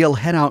now, we'll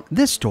head out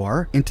this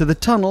door into the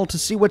tunnel to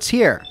see what's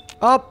here.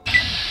 Up.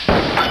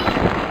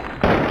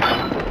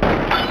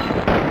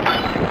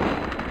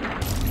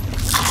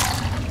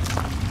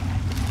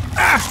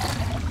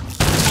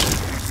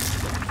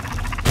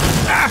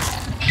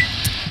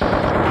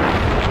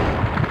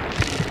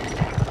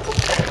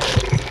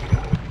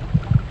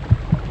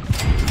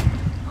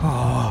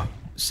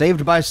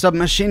 saved by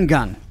submachine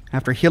gun.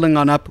 After healing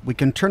on up, we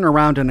can turn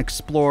around and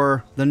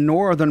explore the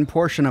northern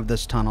portion of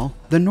this tunnel.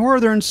 The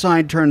northern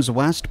side turns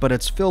west, but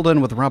it's filled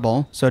in with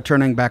rubble, so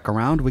turning back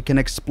around, we can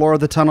explore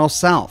the tunnel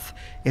south.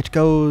 It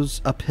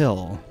goes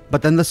uphill.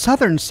 But then the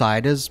southern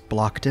side is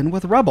blocked in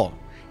with rubble.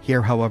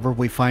 Here, however,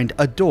 we find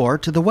a door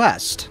to the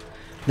west.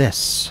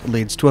 This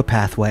leads to a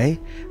pathway,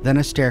 then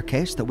a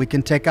staircase that we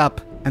can take up,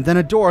 and then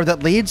a door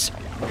that leads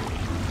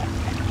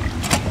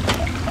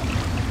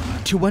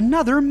to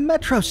another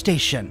metro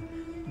station.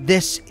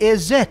 This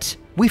is it.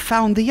 We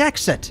found the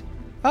exit.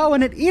 Oh,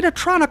 and an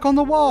eatrotronic on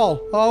the wall.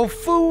 Oh,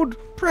 food.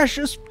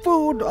 Precious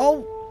food.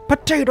 Oh,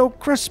 potato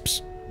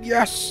crisps.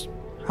 Yes.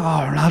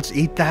 Oh, let's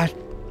eat that.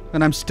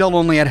 And I'm still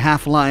only at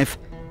half life.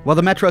 While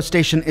the metro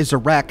station is a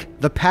wreck,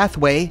 the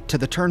pathway to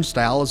the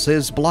turnstiles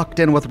is blocked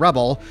in with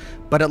rubble,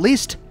 but at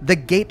least the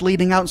gate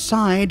leading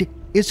outside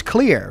is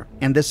clear,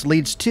 and this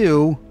leads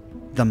to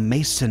the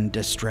Mason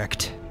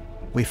District.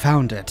 We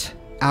found it.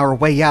 Our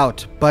way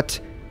out, but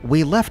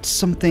we left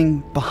something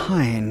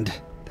behind.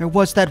 There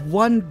was that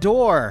one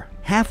door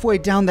halfway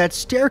down that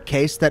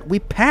staircase that we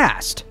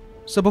passed.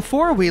 So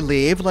before we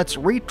leave, let's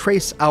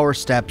retrace our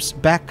steps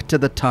back to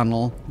the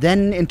tunnel,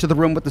 then into the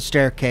room with the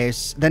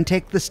staircase, then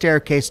take the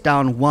staircase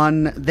down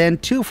 1, then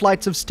 2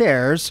 flights of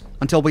stairs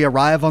until we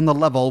arrive on the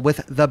level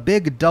with the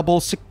big double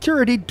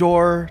security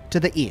door to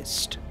the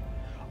east.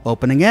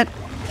 Opening it.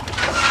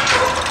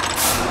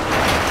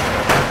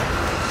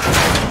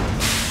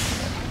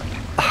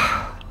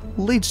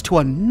 Leads to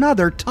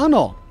another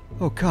tunnel.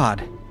 Oh God,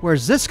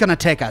 where's this gonna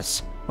take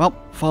us? Well,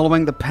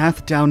 following the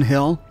path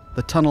downhill,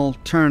 the tunnel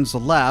turns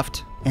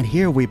left, and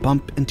here we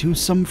bump into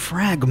some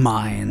frag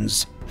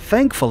mines.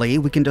 Thankfully,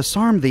 we can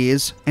disarm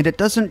these, and it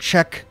doesn't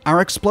check our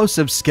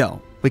explosive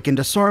skill. We can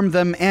disarm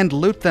them and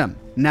loot them.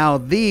 Now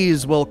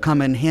these will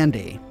come in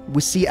handy.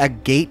 We see a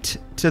gate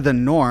to the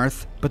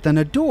north, but then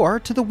a door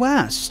to the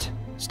west.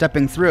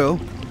 Stepping through.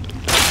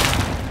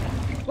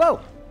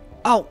 Whoa!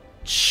 Oh,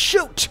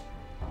 shoot!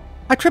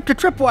 I tripped a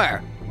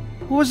tripwire.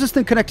 What was this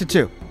thing connected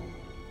to?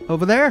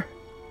 Over there?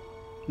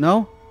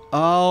 No?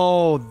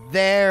 Oh,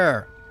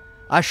 there.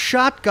 A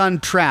shotgun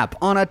trap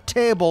on a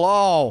table.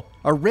 Oh,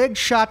 a rigged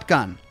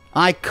shotgun.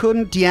 I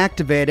couldn't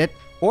deactivate it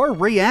or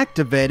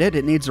reactivate it.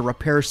 It needs a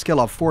repair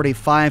skill of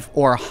 45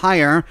 or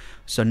higher,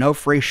 so no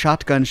free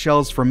shotgun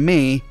shells from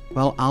me.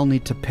 Well, I'll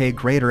need to pay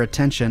greater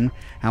attention.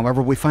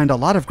 However, we find a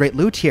lot of great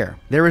loot here.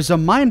 There is a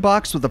mine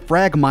box with a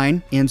frag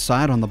mine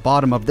inside on the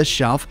bottom of this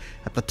shelf.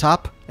 At the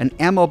top, an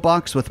ammo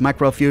box with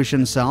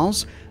microfusion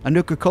cells, a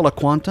Nuka-Cola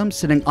Quantum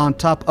sitting on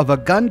top of a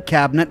gun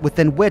cabinet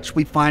within which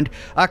we find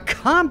a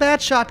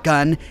combat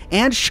shotgun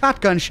and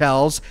shotgun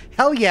shells.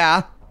 Hell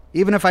yeah!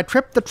 Even if I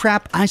trip the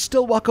trap, I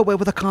still walk away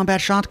with a combat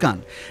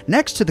shotgun.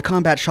 Next to the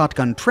combat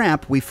shotgun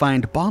trap, we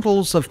find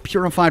bottles of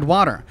purified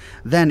water.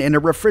 Then in a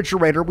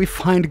refrigerator, we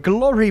find,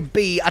 glory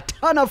be, a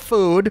ton of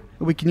food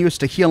we can use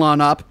to heal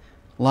on up.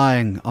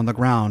 Lying on the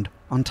ground,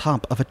 on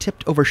top of a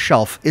tipped-over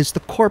shelf, is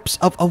the corpse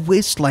of a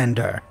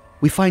wastelander.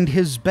 We find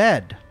his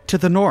bed to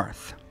the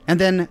north.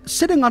 And then,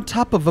 sitting on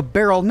top of a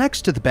barrel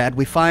next to the bed,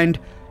 we find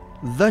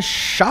the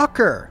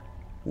shocker.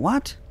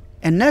 What?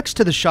 And next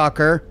to the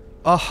shocker,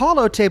 a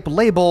holotape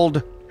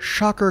labeled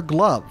Shocker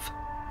Glove.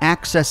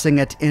 Accessing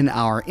it in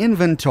our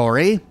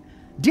inventory.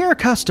 Dear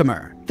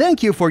customer,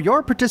 thank you for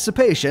your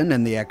participation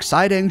in the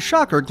exciting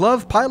Shocker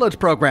Glove pilot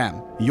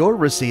program. You're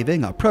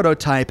receiving a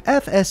prototype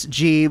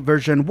FSG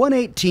version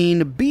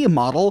 118B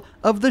model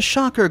of the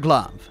Shocker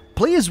Glove.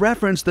 Please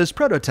reference this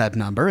prototype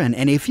number in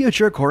any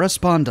future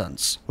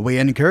correspondence. We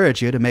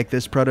encourage you to make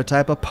this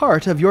prototype a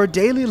part of your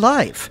daily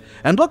life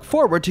and look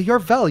forward to your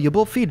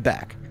valuable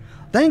feedback.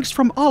 Thanks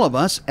from all of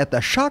us at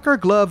the Shocker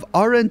Glove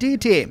R&D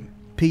team.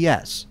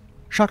 P.S.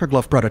 Shocker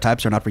Glove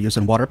prototypes are not for use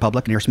in water,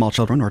 public, near small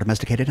children, or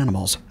domesticated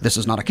animals. This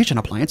is not a kitchen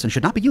appliance and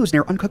should not be used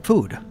near uncooked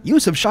food.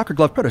 Use of Shocker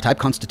Glove prototype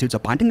constitutes a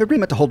binding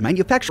agreement to hold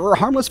manufacturer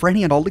harmless for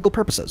any and all legal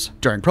purposes.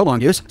 During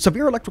prolonged use,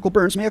 severe electrical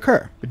burns may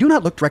occur. Do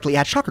not look directly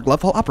at Shocker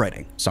Glove while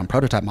operating. Some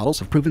prototype models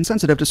have proven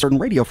sensitive to certain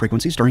radio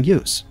frequencies during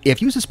use.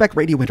 If you suspect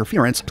radio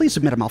interference, please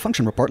submit a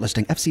malfunction report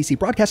listing FCC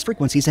broadcast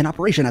frequencies in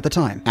operation at the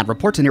time, and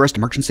report to nearest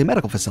emergency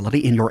medical facility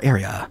in your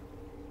area.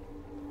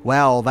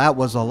 Well, that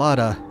was a lot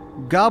of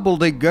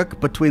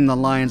gobbledygook between the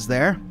lines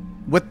there.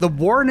 With the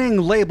warning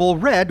label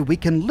read, we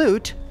can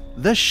loot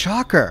the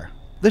Shocker.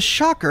 The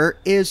Shocker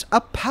is a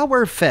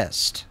power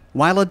fist.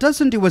 While it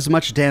doesn't do as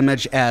much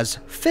damage as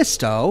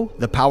Fisto,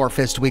 the power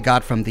fist we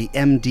got from the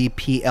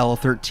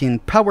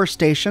MDPL-13 power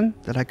station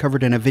that I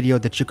covered in a video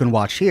that you can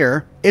watch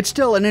here, it's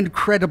still an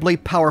incredibly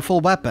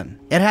powerful weapon.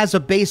 It has a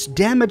base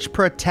damage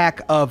per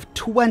attack of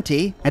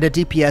 20 and a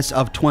DPS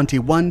of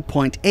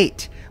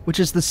 21.8, which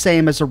is the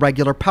same as a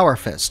regular power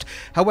fist.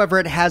 However,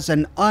 it has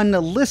an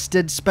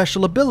unlisted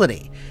special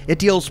ability. It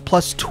deals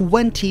plus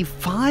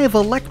 25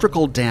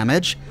 electrical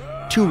damage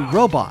to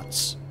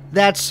robots.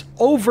 That's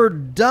over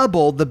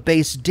double the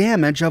base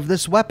damage of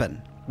this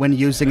weapon when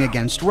using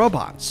against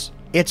robots.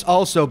 It's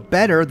also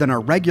better than a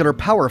regular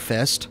power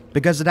fist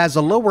because it has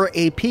a lower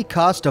AP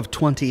cost of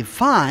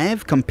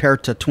 25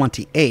 compared to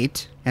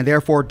 28. and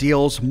therefore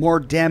deals more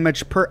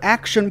damage per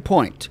action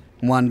point,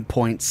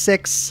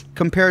 1.6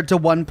 compared to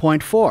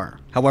 1.4.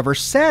 However,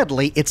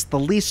 sadly, it's the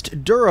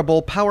least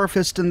durable Power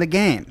Fist in the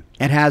game.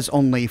 It has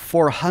only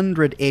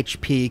 400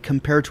 HP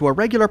compared to a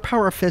regular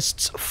Power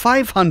Fist's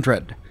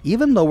 500,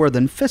 even lower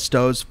than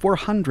Fisto's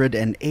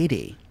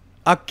 480.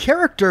 A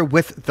character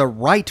with the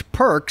right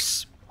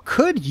perks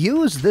could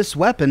use this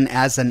weapon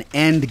as an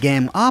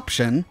endgame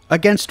option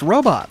against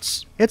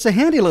robots. It's a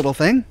handy little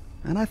thing,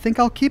 and I think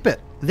I'll keep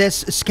it. This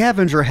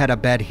scavenger had a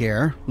bed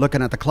here.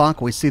 Looking at the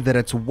clock, we see that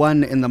it's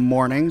 1 in the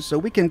morning, so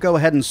we can go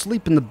ahead and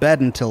sleep in the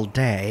bed until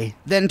day.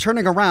 Then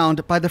turning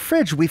around, by the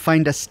fridge, we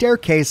find a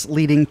staircase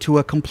leading to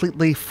a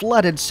completely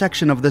flooded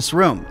section of this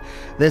room.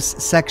 This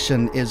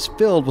section is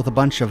filled with a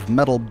bunch of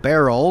metal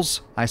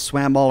barrels. I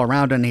swam all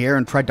around in here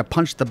and tried to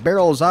punch the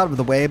barrels out of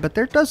the way, but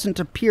there doesn't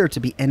appear to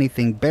be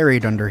anything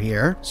buried under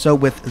here. So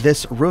with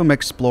this room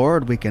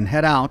explored, we can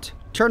head out.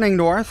 Turning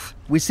north,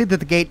 we see that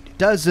the gate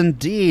does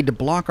indeed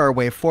block our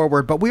way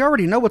forward, but we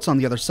already know what's on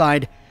the other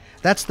side.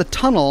 That's the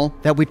tunnel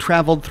that we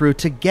traveled through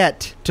to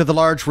get to the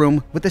large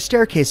room with the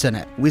staircase in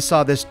it. We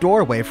saw this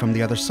doorway from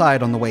the other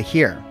side on the way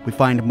here. We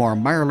find more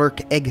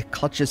Mirelurk egg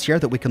clutches here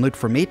that we can loot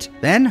for meat.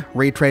 Then,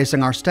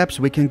 retracing our steps,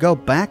 we can go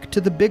back to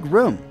the big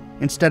room.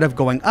 Instead of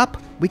going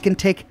up, we can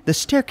take the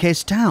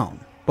staircase down.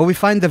 But we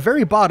find the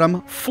very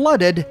bottom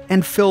flooded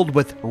and filled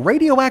with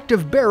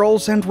radioactive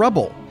barrels and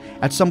rubble.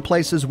 At some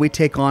places, we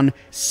take on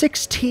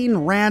 16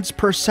 rads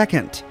per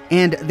second,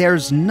 and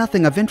there's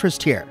nothing of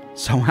interest here.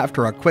 So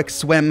after a quick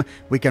swim,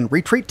 we can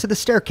retreat to the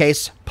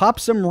staircase, pop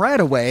some rad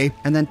away,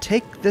 and then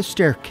take the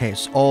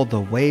staircase all the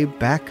way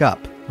back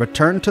up.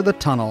 Return to the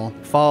tunnel,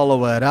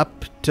 follow it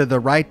up to the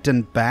right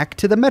and back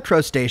to the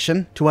metro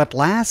station, to at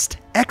last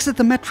exit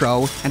the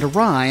metro and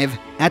arrive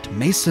at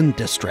Mason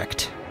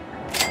District.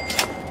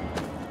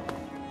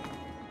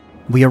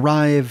 We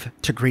arrive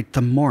to greet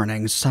the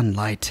morning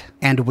sunlight,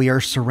 and we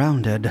are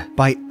surrounded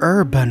by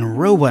urban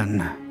ruin.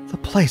 The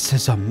place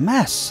is a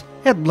mess.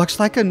 It looks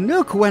like a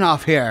nuke went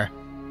off here,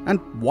 and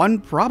one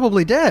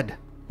probably did.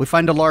 We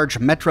find a large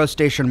metro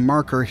station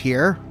marker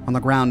here. On the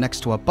ground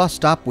next to a bus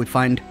stop, we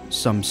find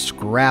some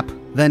scrap.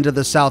 Then to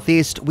the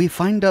southeast, we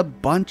find a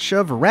bunch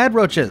of rad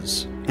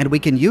roaches, and we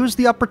can use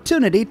the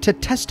opportunity to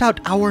test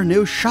out our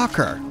new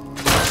shocker.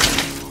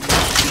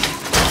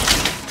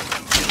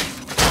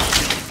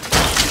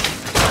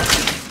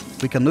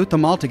 We can loot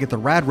them all to get the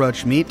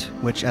Radroach meat,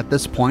 which at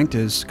this point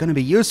is going to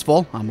be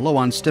useful. I'm low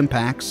on stim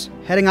packs.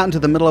 Heading out into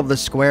the middle of the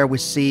square, we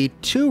see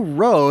 2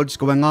 roads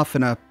going off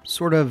in a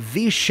sort of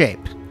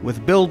V-shape,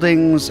 with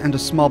buildings and a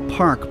small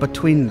park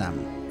between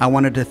them. I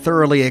wanted to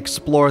thoroughly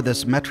explore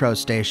this metro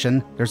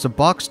station. There's a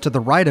box to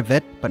the right of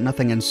it, but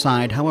nothing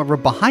inside. However,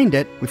 behind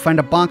it, we find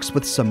a box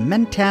with some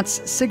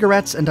Mentats,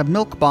 cigarettes, and a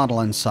milk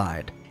bottle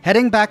inside.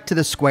 Heading back to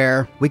the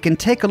square, we can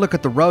take a look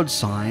at the road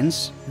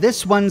signs.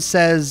 This one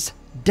says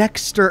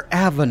Dexter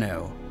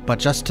Avenue, but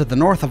just to the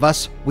north of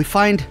us, we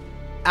find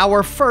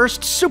our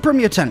first super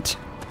mutant.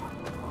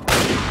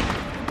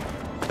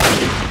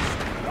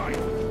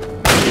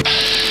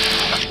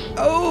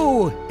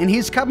 Oh, and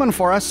he's coming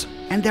for us,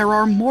 and there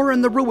are more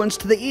in the ruins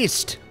to the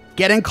east.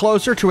 Getting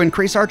closer to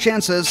increase our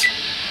chances.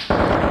 All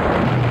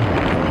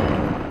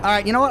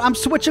right, you know what? I'm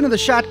switching to the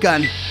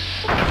shotgun.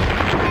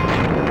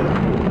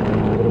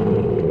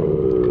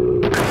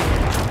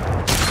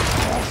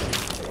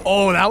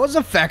 Oh, that was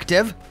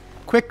effective.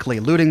 Quickly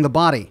looting the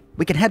body,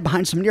 we can head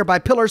behind some nearby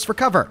pillars for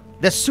cover.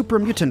 This super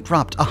mutant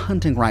dropped a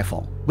hunting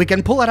rifle. We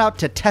can pull it out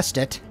to test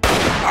it.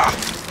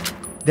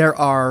 There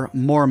are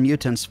more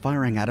mutants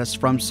firing at us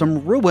from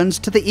some ruins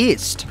to the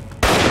east.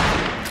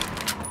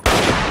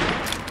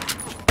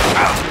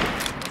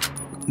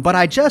 But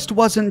I just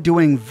wasn't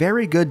doing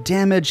very good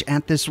damage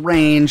at this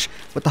range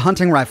with the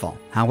hunting rifle.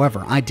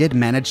 However, I did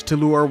manage to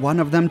lure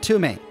one of them to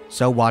me.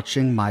 So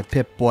watching my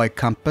Pip-Boy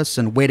compass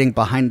and waiting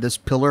behind this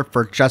pillar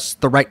for just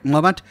the right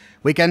moment,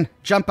 we can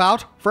jump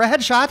out for a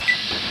headshot.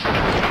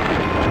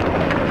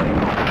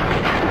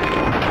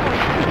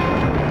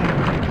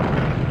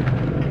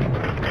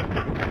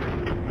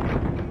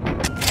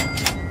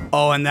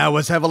 Oh, and that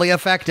was heavily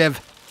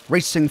effective.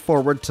 Racing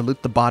forward to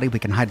loot the body, we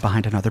can hide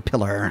behind another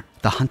pillar.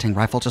 The hunting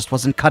rifle just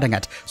wasn't cutting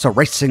it, so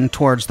racing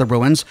towards the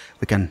ruins,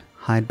 we can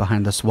hide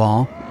behind this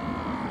wall.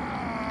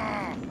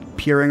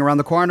 Peering around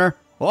the corner.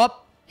 Oh,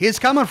 he's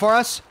coming for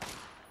us.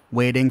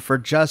 Waiting for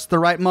just the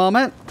right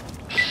moment.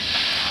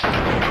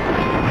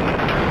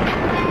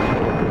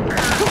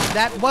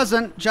 That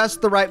wasn't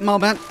just the right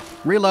moment.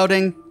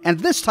 Reloading, and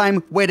this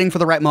time waiting for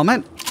the right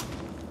moment.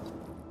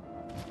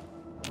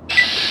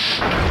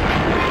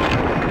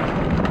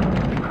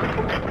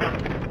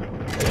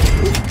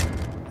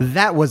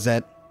 That was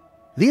it.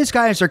 These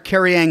guys are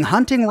carrying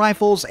hunting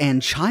rifles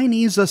and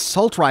Chinese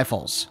assault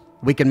rifles.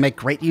 We can make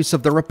great use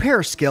of the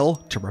repair skill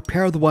to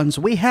repair the ones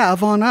we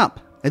have on up.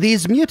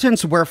 These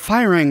mutants were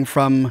firing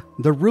from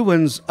the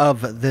ruins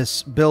of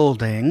this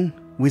building.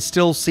 We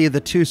still see the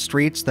 2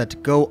 streets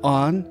that go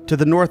on to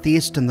the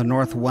northeast and the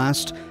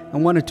northwest. I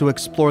wanted to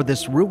explore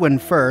this ruin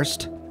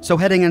first. So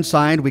heading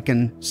inside, we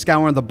can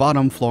scour the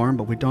bottom floor,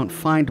 but we don't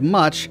find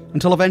much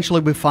until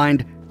eventually we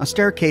find a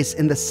staircase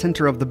in the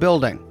center of the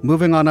building.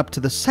 Moving on up to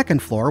the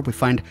second floor, we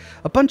find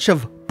a bunch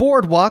of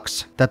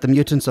boardwalks that the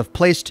mutants have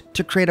placed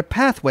to create a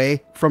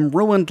pathway from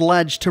ruined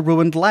ledge to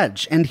ruined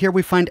ledge. And here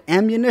we find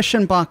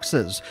ammunition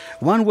boxes,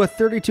 one with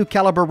 32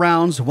 caliber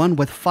rounds, one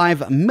with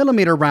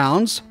 5mm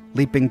rounds.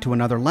 Leaping to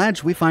another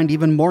ledge, we find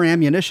even more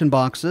ammunition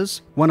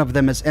boxes. One of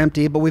them is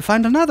empty, but we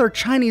find another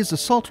Chinese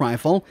assault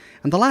rifle,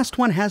 and the last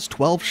one has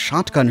 12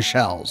 shotgun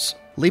shells.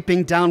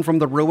 Leaping down from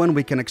the ruin,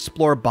 we can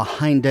explore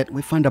behind it.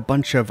 We find a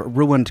bunch of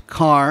ruined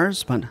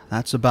cars, but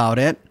that's about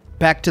it.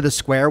 Back to the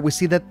square, we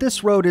see that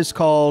this road is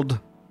called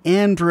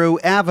Andrew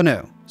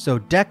Avenue. So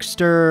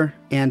Dexter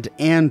and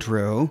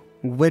Andrew,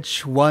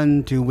 which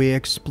one do we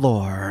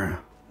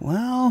explore?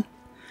 Well,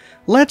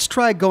 let's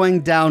try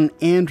going down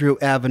Andrew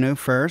Avenue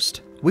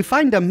first. We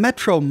find a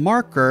metro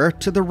marker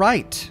to the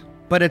right,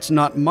 but it's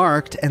not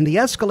marked and the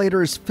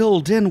escalator is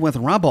filled in with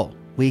rubble.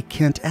 We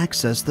can't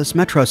access this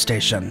metro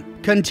station.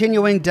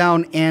 Continuing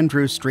down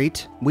Andrew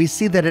Street, we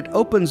see that it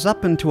opens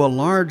up into a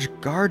large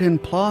garden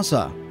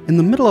plaza. In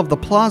the middle of the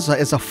plaza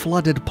is a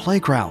flooded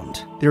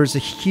playground. There is a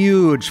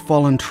huge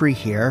fallen tree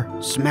here,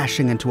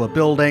 smashing into a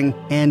building,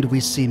 and we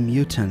see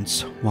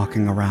mutants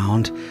walking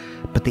around.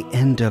 But the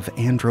end of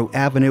Andrew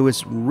Avenue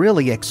is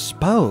really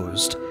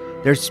exposed.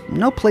 There's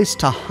no place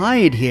to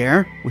hide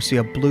here. We see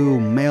a blue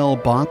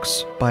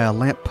mailbox by a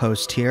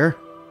lamppost here.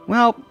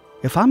 Well,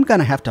 if I'm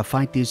gonna have to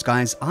fight these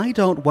guys, I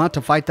don't want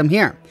to fight them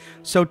here.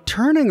 So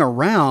turning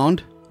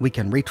around, we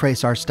can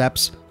retrace our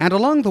steps, and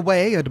along the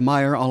way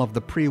admire all of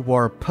the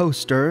pre-war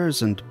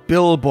posters and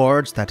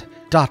billboards that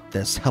dot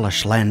this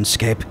hellish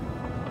landscape.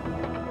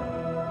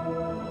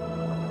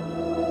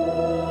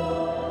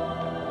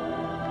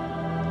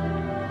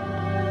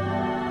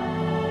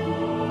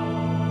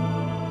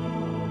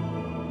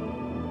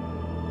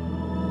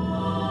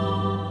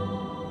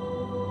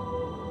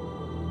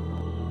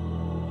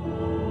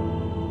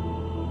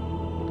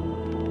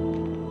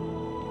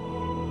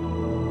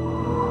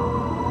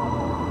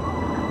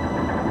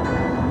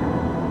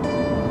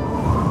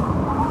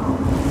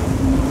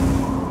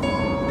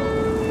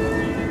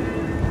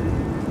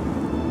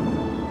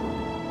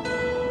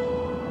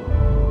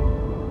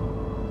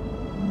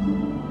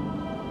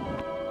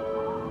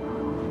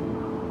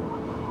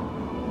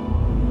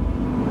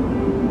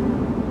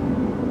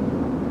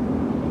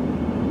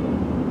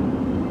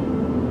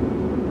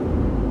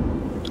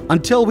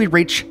 Until we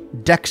reach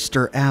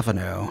Dexter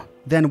Avenue.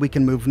 Then we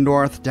can move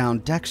north down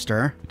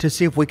Dexter to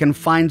see if we can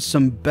find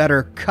some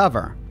better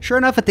cover. Sure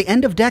enough, at the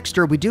end of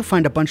Dexter, we do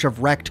find a bunch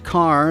of wrecked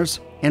cars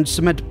and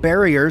cement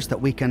barriers that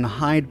we can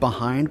hide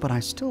behind, but I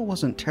still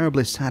wasn't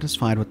terribly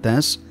satisfied with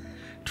this.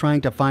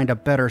 Trying to find a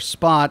better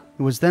spot,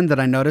 it was then that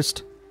I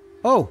noticed,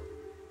 oh,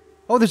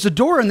 there's a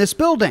door in this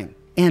building.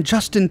 And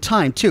just in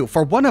time, too,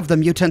 for one of the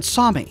mutants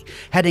saw me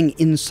heading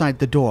inside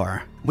the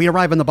door. We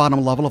arrive on the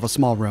bottom level of a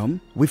small room.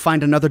 We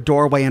find another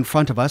doorway in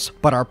front of us,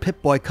 but our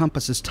Pip-Boy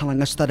compass is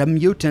telling us that a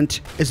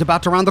mutant is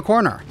about to round the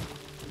corner.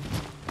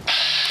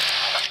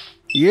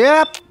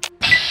 Yep.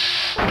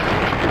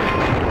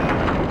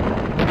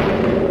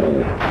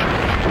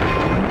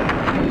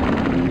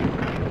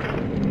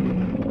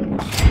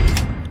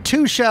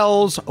 Two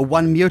shells,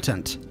 one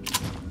mutant.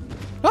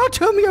 Oh,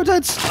 two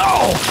mutants!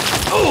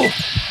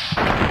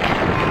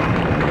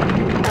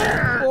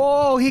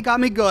 Oh, he got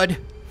me good.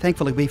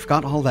 Thankfully, we've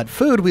got all that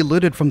food we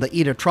looted from the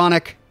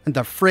Eatertronic and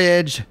the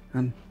fridge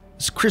and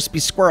these crispy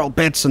squirrel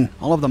bits and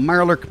all of the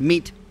Mirelurk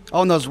meat.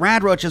 Oh, and those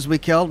rad roaches we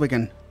killed, we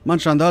can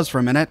munch on those for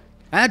a minute.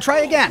 And try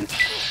again.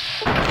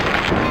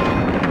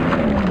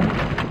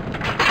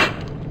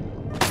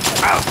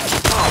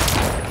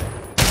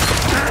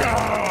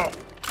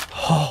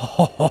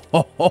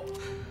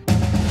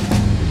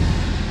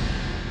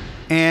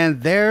 And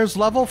there's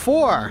level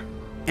 4.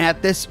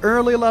 At this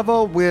early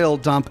level, we'll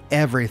dump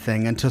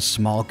everything into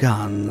small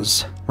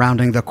guns.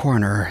 Rounding the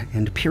corner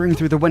and peering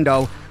through the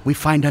window, we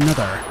find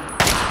another.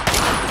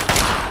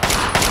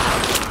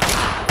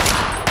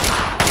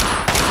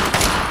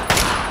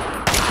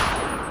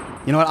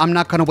 You know what? I'm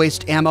not going to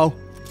waste ammo.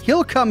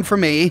 He'll come for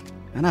me,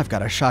 and I've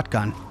got a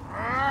shotgun.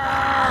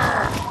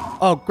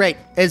 Oh, great.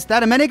 Is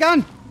that a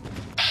minigun?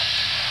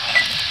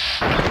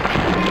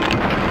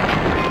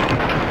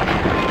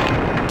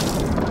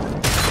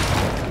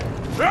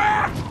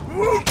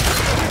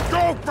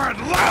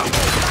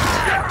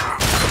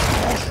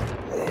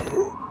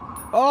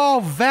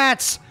 Oh,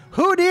 VATS!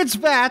 Who needs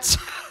VATS?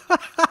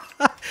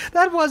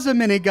 That was a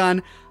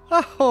minigun.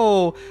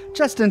 Oh,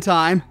 just in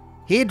time.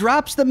 He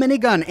drops the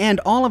minigun and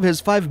all of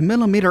his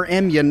 5mm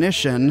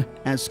ammunition.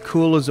 As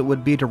cool as it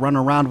would be to run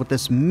around with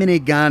this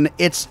minigun,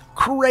 it's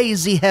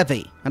crazy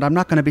heavy. And I'm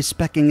not going to be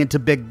speccing into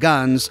big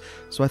guns,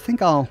 so I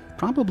think I'll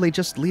probably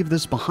just leave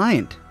this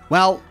behind.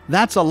 Well,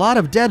 that's a lot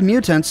of dead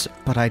mutants,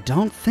 but I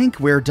don't think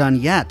we're done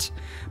yet.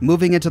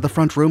 Moving into the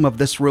front room of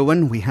this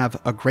ruin, we have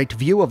a great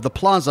view of the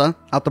plaza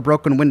out the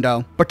broken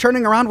window. But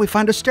turning around, we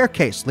find a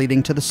staircase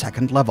leading to the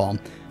second level.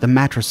 The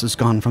mattress is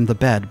gone from the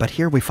bed, but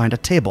here we find a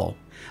table.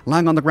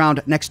 Lying on the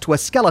ground next to a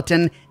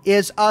skeleton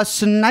is a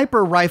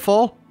sniper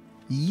rifle.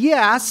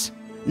 Yes!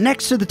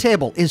 Next to the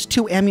table is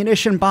 2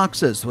 ammunition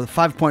boxes with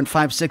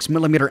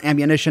 5.56mm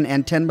ammunition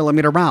and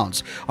 10mm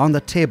rounds. On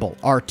the table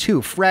are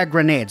 2 frag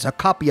grenades, a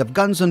copy of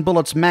Guns and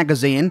Bullets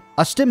magazine,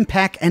 a stim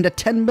pack, and a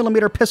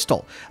 10mm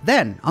pistol.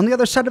 Then, on the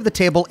other side of the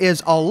table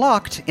is a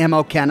locked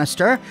ammo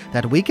canister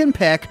that we can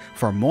pick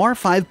for more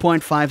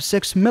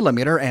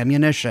 5.56mm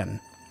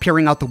ammunition.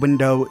 Peering out the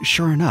window,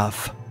 sure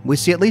enough, we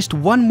see at least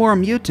one more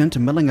mutant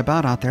milling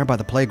about out there by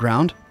the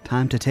playground.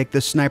 Time to take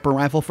this sniper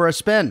rifle for a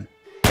spin.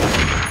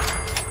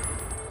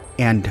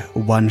 And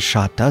one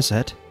shot does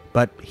it,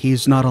 but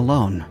he's not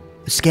alone.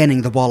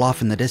 Scanning the wall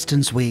off in the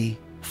distance, we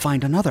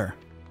find another.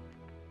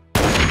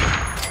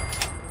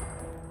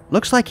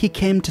 Looks like he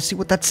came to see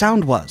what that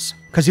sound was,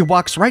 because he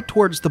walks right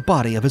towards the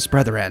body of his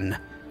brethren.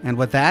 And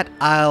with that,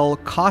 I'll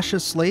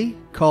cautiously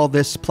call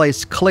this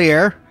place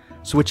clear.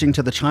 Switching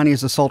to the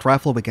Chinese assault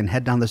rifle, we can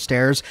head down the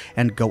stairs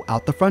and go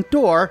out the front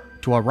door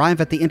to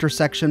arrive at the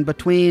intersection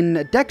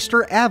between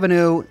Dexter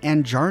Avenue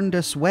and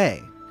Jarndyce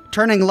Way.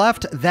 Turning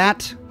left,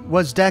 that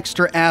was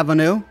Dexter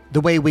Avenue,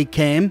 the way we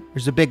came.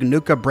 There's a big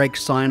Nuka Break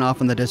sign off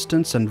in the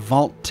distance and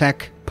Vault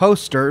Tech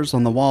posters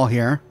on the wall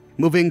here.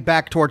 Moving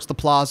back towards the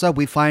plaza,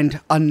 we find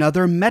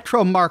another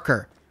metro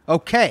marker.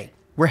 Okay,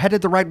 we're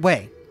headed the right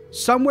way.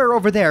 Somewhere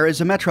over there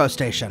is a metro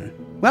station.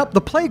 Well, the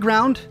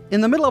playground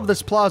in the middle of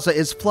this plaza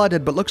is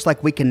flooded, but looks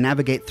like we can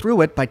navigate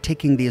through it by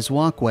taking these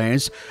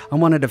walkways. I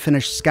wanted to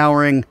finish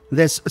scouring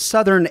this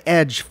southern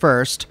edge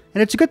first,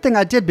 and it's a good thing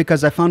I did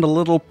because I found a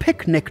little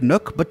picnic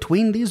nook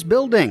between these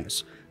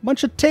buildings. A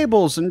bunch of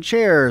tables and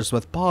chairs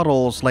with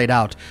bottles laid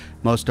out.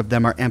 Most of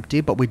them are empty,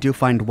 but we do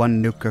find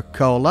one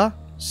Nuka-Cola,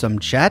 some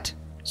Jet,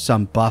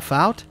 some Buff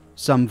Out,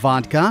 some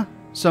vodka,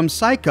 some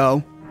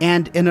Psycho,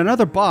 and in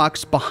another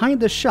box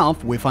behind the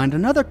shelf, we find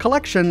another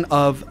collection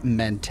of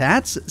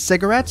Mentats,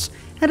 cigarettes,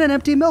 and an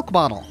empty milk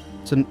bottle.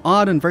 It's an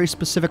odd and very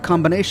specific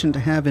combination to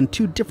have in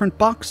 2 different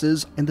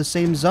boxes in the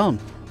same zone.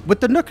 With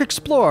the Nook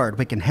explored,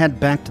 we can head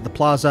back to the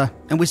plaza,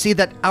 and we see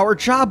that our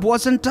job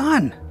wasn't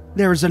done.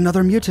 There is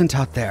another mutant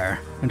out there,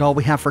 and all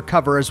we have for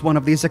cover is one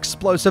of these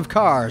explosive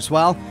cars.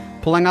 Well,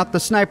 pulling out the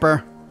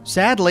sniper.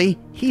 Sadly,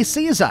 he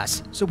sees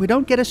us, so we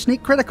don't get a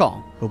sneak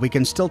critical, but we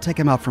can still take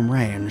him out from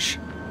range.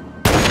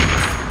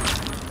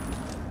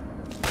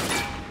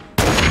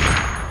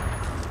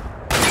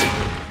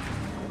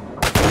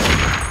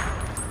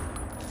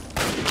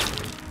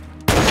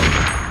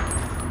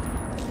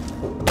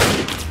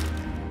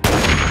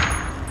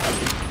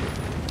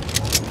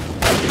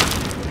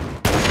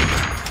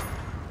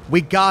 We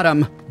got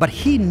him, but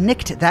he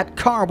nicked that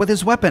car with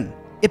his weapon.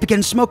 It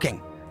began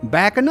smoking.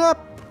 Backing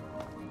up.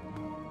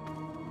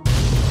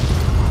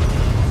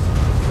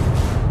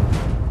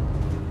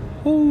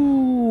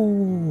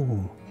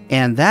 Ooh.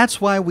 And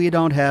that's why we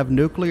don't have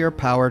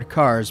nuclear-powered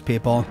cars,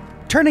 people.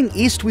 Turning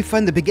east, we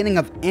find the beginning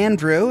of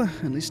Andrew.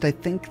 At least I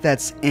think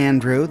that's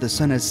Andrew. The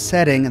sun is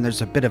setting and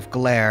there's a bit of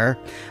glare.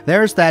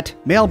 There's that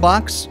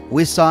mailbox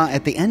we saw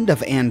at the end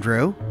of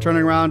Andrew.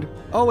 Turning around.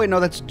 Oh, wait, no,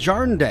 that's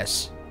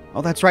Jarndyce.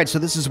 Oh, that's right. So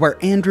this is where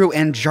Andrew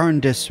and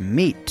Jarndyce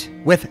meet.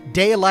 With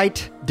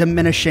daylight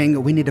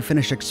diminishing, we need to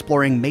finish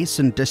exploring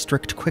Mason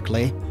District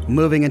quickly.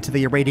 Moving into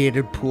the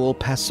irradiated pool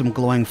past some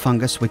glowing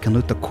fungus, we can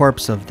loot the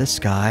corpse of this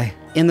guy.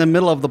 In the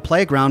middle of the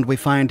playground, we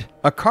find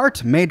a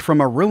cart made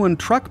from a ruined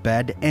truck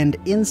bed, and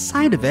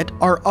inside of it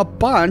are a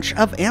bunch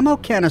of ammo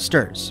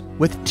canisters,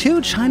 with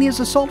 2 Chinese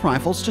assault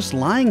rifles just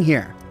lying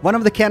here. One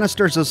of the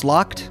canisters is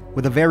locked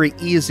with a very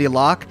easy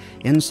lock.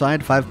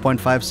 Inside,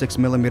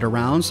 5.56mm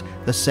rounds,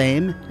 the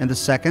same in the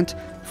second,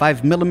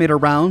 5mm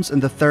rounds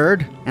in the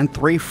third, and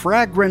 3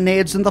 frag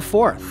grenades in the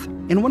fourth.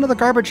 In one of the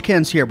garbage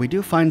cans here, we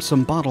do find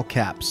some bottle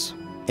caps.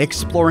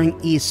 Exploring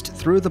east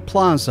through the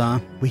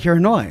plaza, we hear a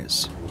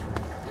noise.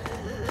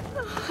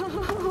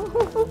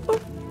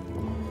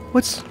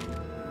 What's...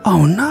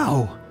 Oh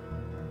no!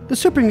 The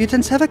super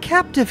mutants have a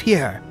captive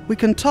here! We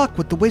can talk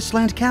with the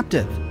wasteland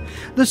captive.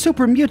 The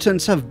super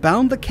mutants have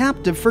bound the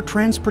captive for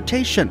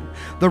transportation.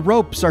 The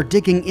ropes are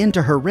digging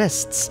into her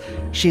wrists.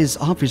 She's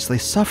obviously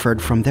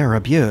suffered from their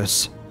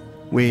abuse.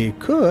 We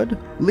could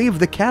leave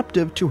the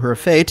captive to her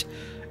fate,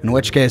 in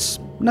which case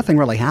nothing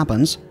really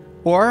happens.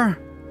 Or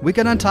we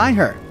can untie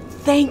her.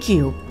 Thank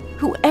you.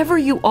 Whoever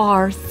you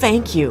are,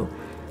 thank you.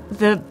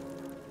 The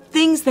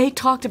things they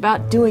talked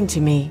about doing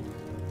to me.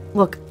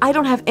 Look, I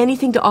don't have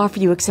anything to offer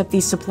you except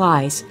these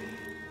supplies.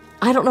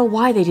 I don't know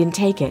why they didn't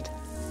take it.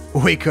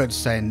 We could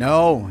say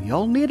no,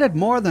 you'll need it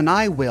more than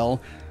I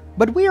will,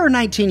 but we are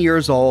 19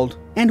 years old,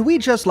 and we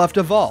just left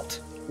a vault.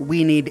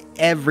 We need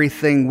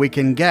everything we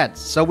can get,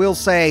 so we'll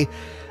say,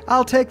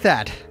 I'll take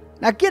that.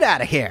 Now get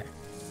out of here.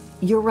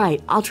 You're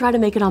right, I'll try to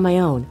make it on my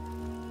own.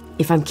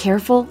 If I'm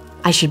careful,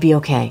 I should be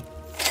okay.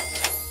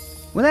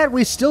 With that,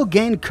 we still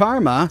gain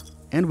karma,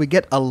 and we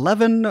get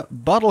 11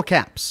 bottle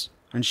caps,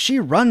 and she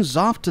runs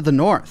off to the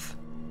north.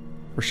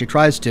 Or she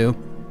tries to.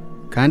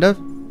 Kind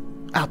of.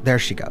 Out there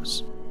she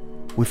goes.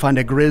 we find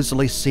a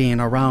grisly scene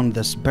around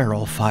this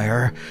barrel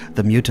fire.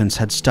 The mutants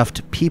had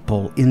stuffed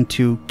people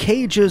into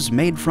cages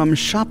made from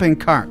shopping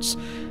carts,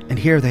 and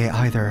here they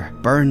either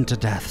burned to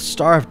death,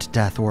 starved to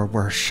death, or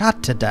were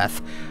shot to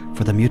death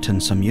for the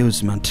mutants'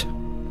 amusement.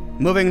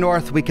 Moving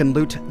north, we can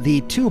loot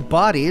the 2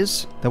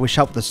 bodies that we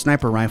shot with the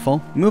sniper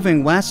rifle.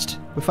 Moving west,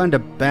 we find a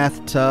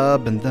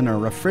bathtub and then a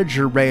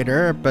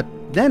refrigerator, but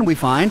then we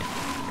find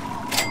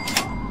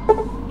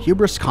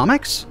Hubris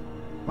Comics?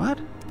 What?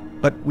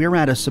 But we're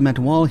at a cement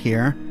wall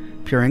here.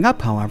 Peering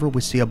up, however,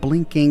 we see a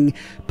blinking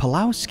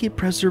Pulowski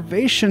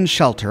Preservation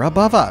Shelter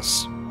above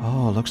us.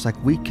 Oh, looks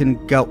like we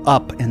can go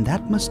up, and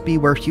that must be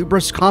where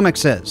Hubris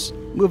Comics is.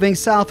 Moving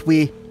south,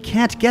 we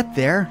can't get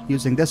there.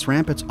 Using this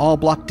ramp, it's all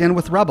blocked in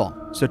with rubble.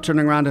 So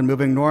turning around and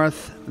moving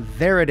north,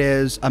 there it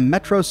is. A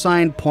metro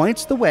sign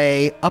points the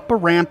way up a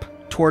ramp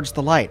towards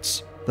the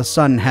lights. The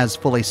sun has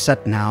fully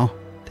set now.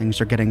 Things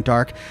are getting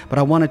dark, but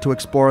I wanted to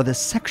explore this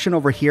section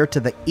over here to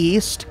the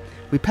east.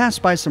 We pass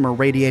by some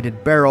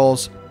irradiated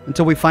barrels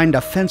until we find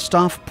a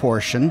fenced-off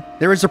portion.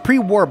 There is a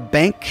pre-war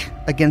bank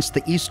against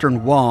the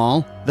eastern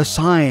wall. The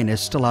sign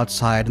is still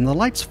outside, and the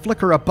lights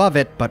flicker above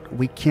it, but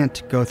we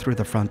can't go through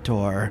the front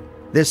door.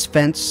 This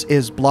fence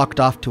is blocked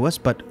off to us,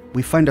 but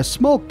we find a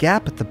small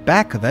gap at the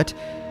back of it.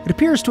 It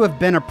appears to have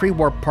been a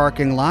pre-war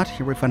parking lot.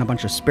 Here we find a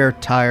bunch of spare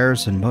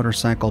tires and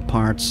motorcycle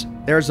parts.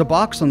 There's a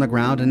box on the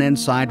ground, and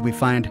inside we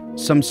find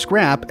some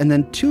scrap and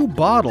then 2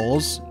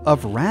 bottles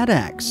of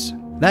Rad-X.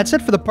 That's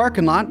it for the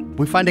parking lot.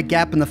 We find a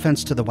gap in the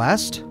fence to the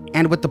west,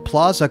 and with the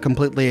plaza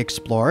completely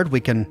explored, we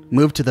can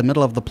move to the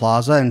middle of the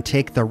plaza and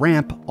take the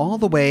ramp all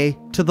the way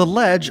to the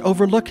ledge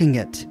overlooking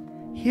it.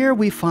 Here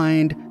we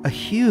find a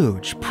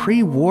huge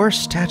pre-war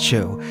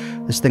statue.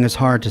 This thing is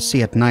hard to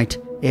see at night.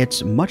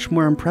 It's much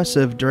more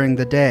impressive during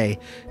the day.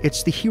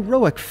 It's the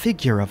heroic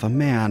figure of a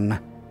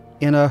man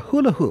in a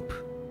hula hoop,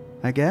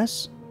 I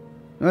guess.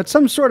 It's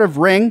some sort of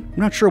ring. I'm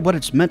not sure what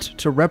it's meant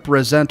to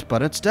represent,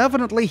 but it's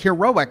definitely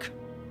heroic.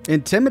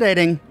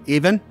 Intimidating,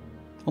 even.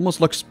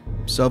 Almost looks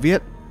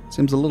Soviet.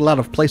 Seems a little out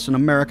of place in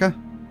America.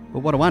 But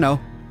what do I know?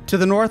 To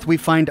the north, we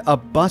find a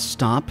bus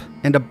stop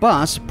and a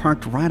bus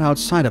parked right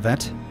outside of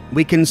it.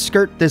 We can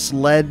skirt this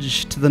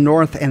ledge to the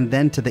north and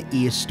then to the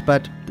east,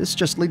 but this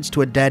just leads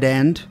to a dead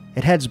end.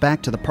 It heads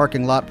back to the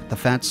parking lot with the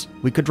fence.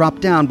 We could drop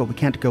down, but we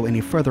can't go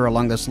any further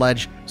along this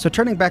ledge. So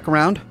turning back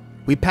around,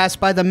 we pass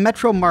by the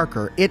metro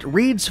marker. It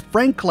reads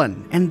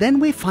Franklin, and then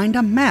we find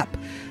a map.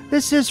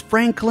 This is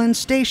Franklin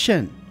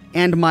Station.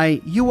 And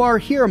my You Are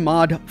Here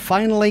mod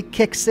finally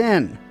kicks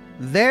in.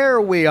 There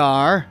we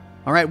are.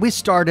 All right, we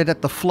started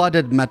at the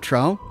flooded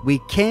metro. We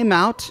came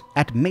out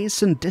at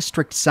Mason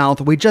District South.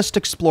 We just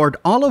explored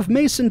all of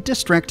Mason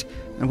District,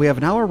 and we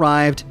have now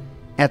arrived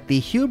at the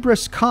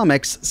Hubris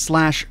Comics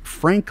 /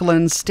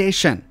 Franklin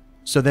Station.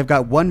 So they've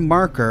got one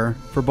marker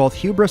for both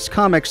Hubris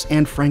Comics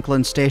and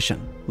Franklin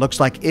Station.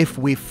 Looks like if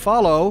we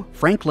follow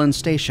Franklin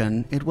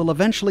Station, it will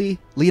eventually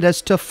lead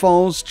us to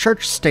Falls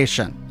Church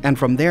Station. And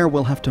from there,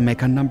 we'll have to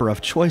make a number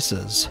of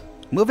choices.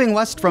 Moving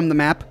west from the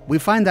map, we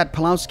find that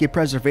Pulowski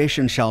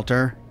Preservation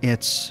Shelter.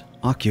 It's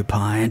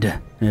occupied.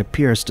 It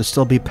appears to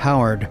still be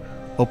powered.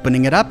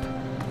 Opening it up.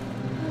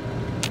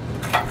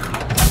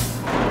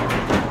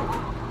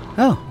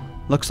 Oh,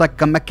 looks like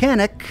a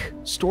mechanic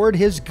stored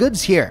his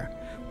goods here.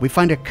 We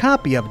find a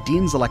copy of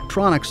Dean's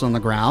Electronics on the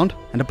ground,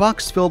 and a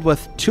box filled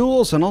with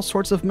tools and all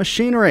sorts of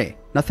machinery.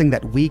 Nothing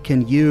that we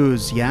can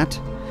use yet.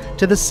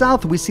 To the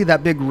south, we see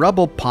that big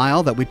rubble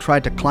pile that we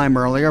tried to climb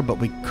earlier, but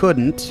we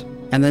couldn't.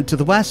 And then to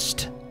the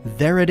west,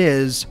 there it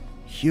is,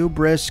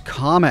 Hubris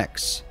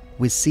Comics.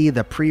 We see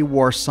the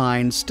pre-war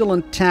sign still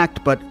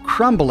intact, but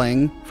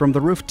crumbling from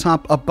the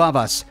rooftop above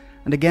us.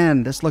 And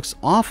again, this looks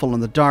awful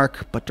in the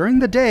dark, but during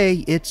the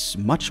day, it's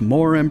much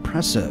more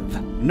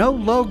impressive. No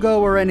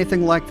logo or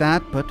anything like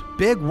that, but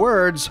big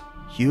words,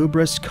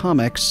 Hubris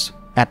Comics.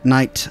 At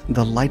night,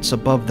 the lights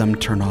above them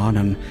turn on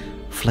and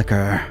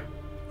flicker.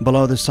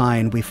 Below the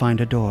sign, we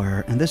find a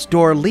door, and this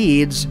door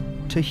leads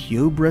to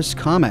Hubris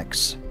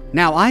Comics.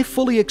 Now, I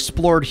fully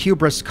explored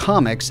Hubris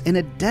Comics in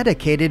a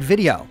dedicated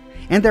video,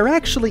 and there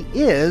actually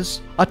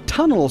is a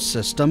tunnel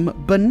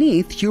system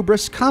beneath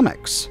Hubris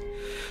Comics.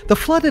 The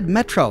flooded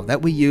metro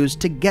that we use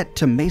to get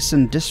to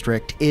Mason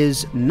District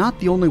is not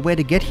the only way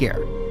to get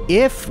here.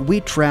 If we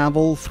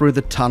travel through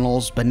the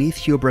tunnels beneath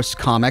Hubris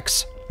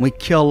Comics, we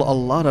kill a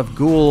lot of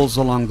ghouls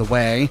along the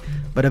way,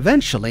 but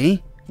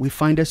eventually we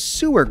find a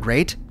sewer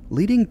grate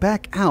leading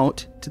back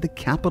out to the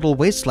Capital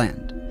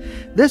Wasteland.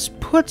 This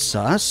puts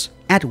us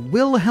at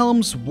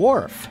Wilhelm's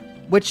Wharf,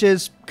 which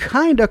is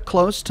kinda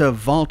close to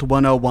Vault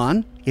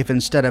 101. If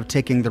instead of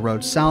taking the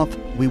road south,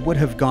 we would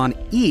have gone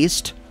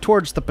east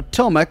towards the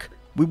Potomac,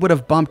 we would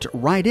have bumped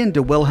right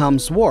into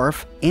Wilhelm's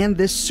Wharf and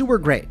this sewer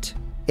grate.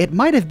 It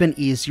might have been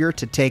easier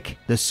to take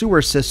the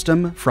sewer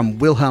system from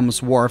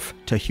Wilhelm's Wharf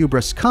to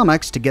Hubris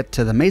Comics to get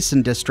to the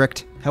Mason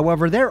District.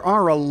 However, there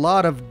are a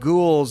lot of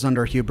ghouls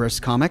under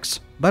Hubris Comics,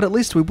 but at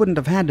least we wouldn't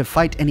have had to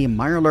fight any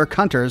Mirelurk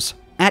hunters.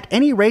 At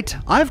any rate,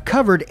 I've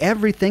covered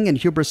everything in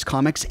Hubris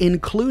Comics,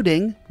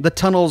 including the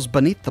tunnels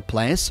beneath the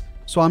place.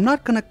 so I'm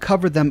not going to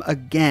cover them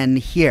again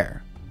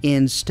here.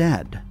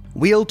 Instead,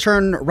 we'll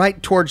turn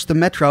right towards the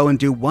metro and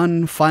do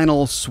one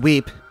final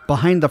sweep.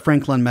 Behind the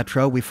Franklin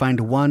Metro, we find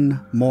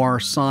one more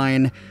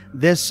sign.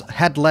 This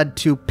had led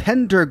to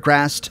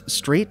Pendergrast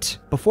Street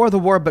before the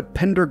war, but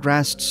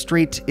Pendergrast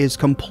Street is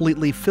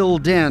completely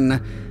filled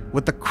in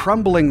with the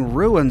crumbling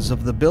ruins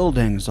of the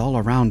buildings all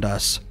around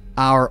us.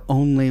 Our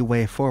only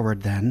way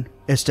forward, then,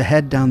 is to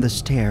head down the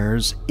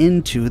stairs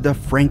into the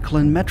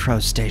Franklin Metro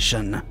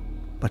station.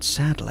 But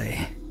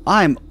sadly,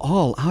 I'm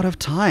all out of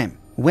time.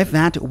 With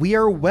that, we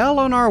are well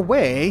on our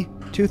way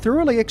to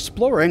thoroughly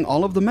exploring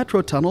all of the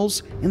metro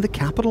tunnels in the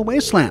Capital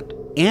Wasteland.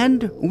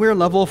 And we're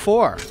level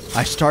 4.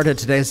 I started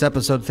today's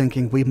episode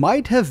thinking we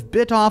might have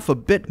bit off a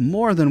bit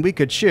more than we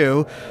could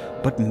chew,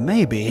 but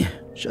maybe,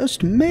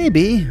 just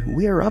maybe,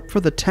 we're up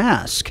for the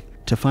task.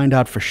 To find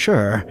out for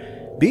sure,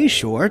 be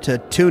sure to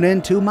tune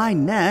in to my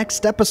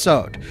next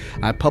episode.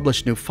 I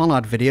publish new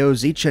Fallout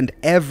videos each and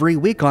every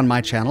week on my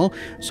channel,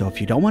 so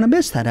if you don't want to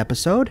miss that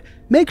episode,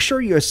 make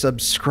sure you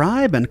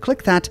subscribe and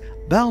click that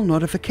bell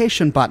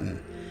notification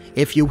button.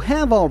 If you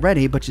have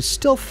already, but you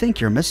still think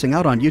you're missing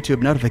out on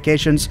YouTube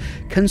notifications,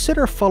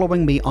 consider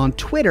following me on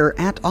Twitter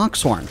at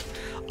Oxhorn.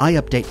 I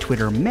update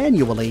Twitter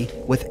manually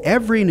with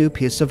every new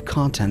piece of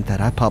content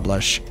that I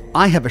publish.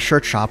 I have a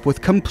shirt shop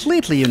with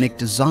completely unique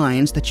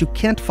designs that you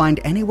can't find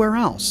anywhere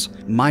else.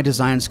 My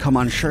designs come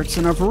on shirts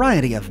in a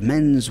variety of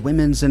men's,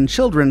 women's, and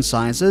children's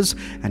sizes,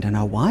 and in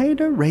a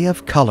wide array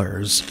of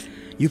colors.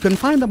 You can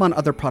find them on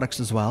other products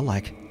as well,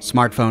 like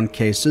smartphone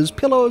cases,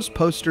 pillows,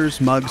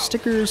 posters, mugs,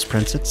 stickers,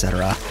 prints,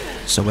 etc.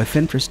 So if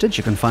interested,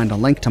 you can find a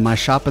link to my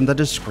shop in the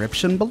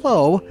description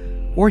below,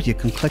 or you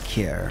can click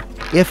here.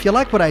 If you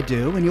like what I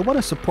do and you want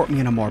to support me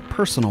in a more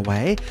personal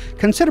way,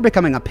 consider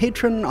becoming a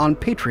patron on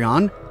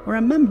Patreon or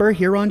a member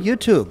here on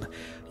YouTube.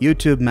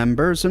 YouTube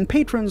members and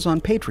patrons on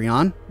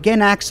Patreon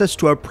gain access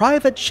to a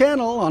private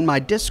channel on my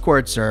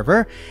Discord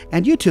server,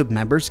 and YouTube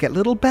members get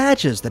little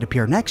badges that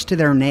appear next to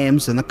their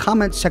names in the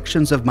comment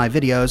sections of my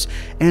videos,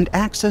 and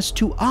access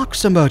to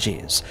ox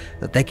emojis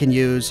that they can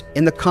use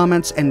in the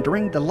comments and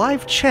during the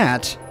live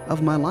chat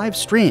of my live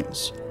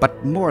streams.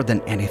 But more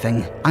than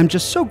anything, I'm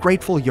just so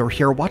grateful you're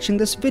here watching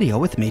this video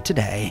with me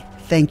today.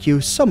 Thank you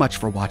so much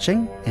for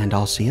watching, and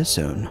I'll see you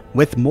soon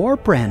with more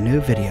brand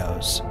new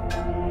videos.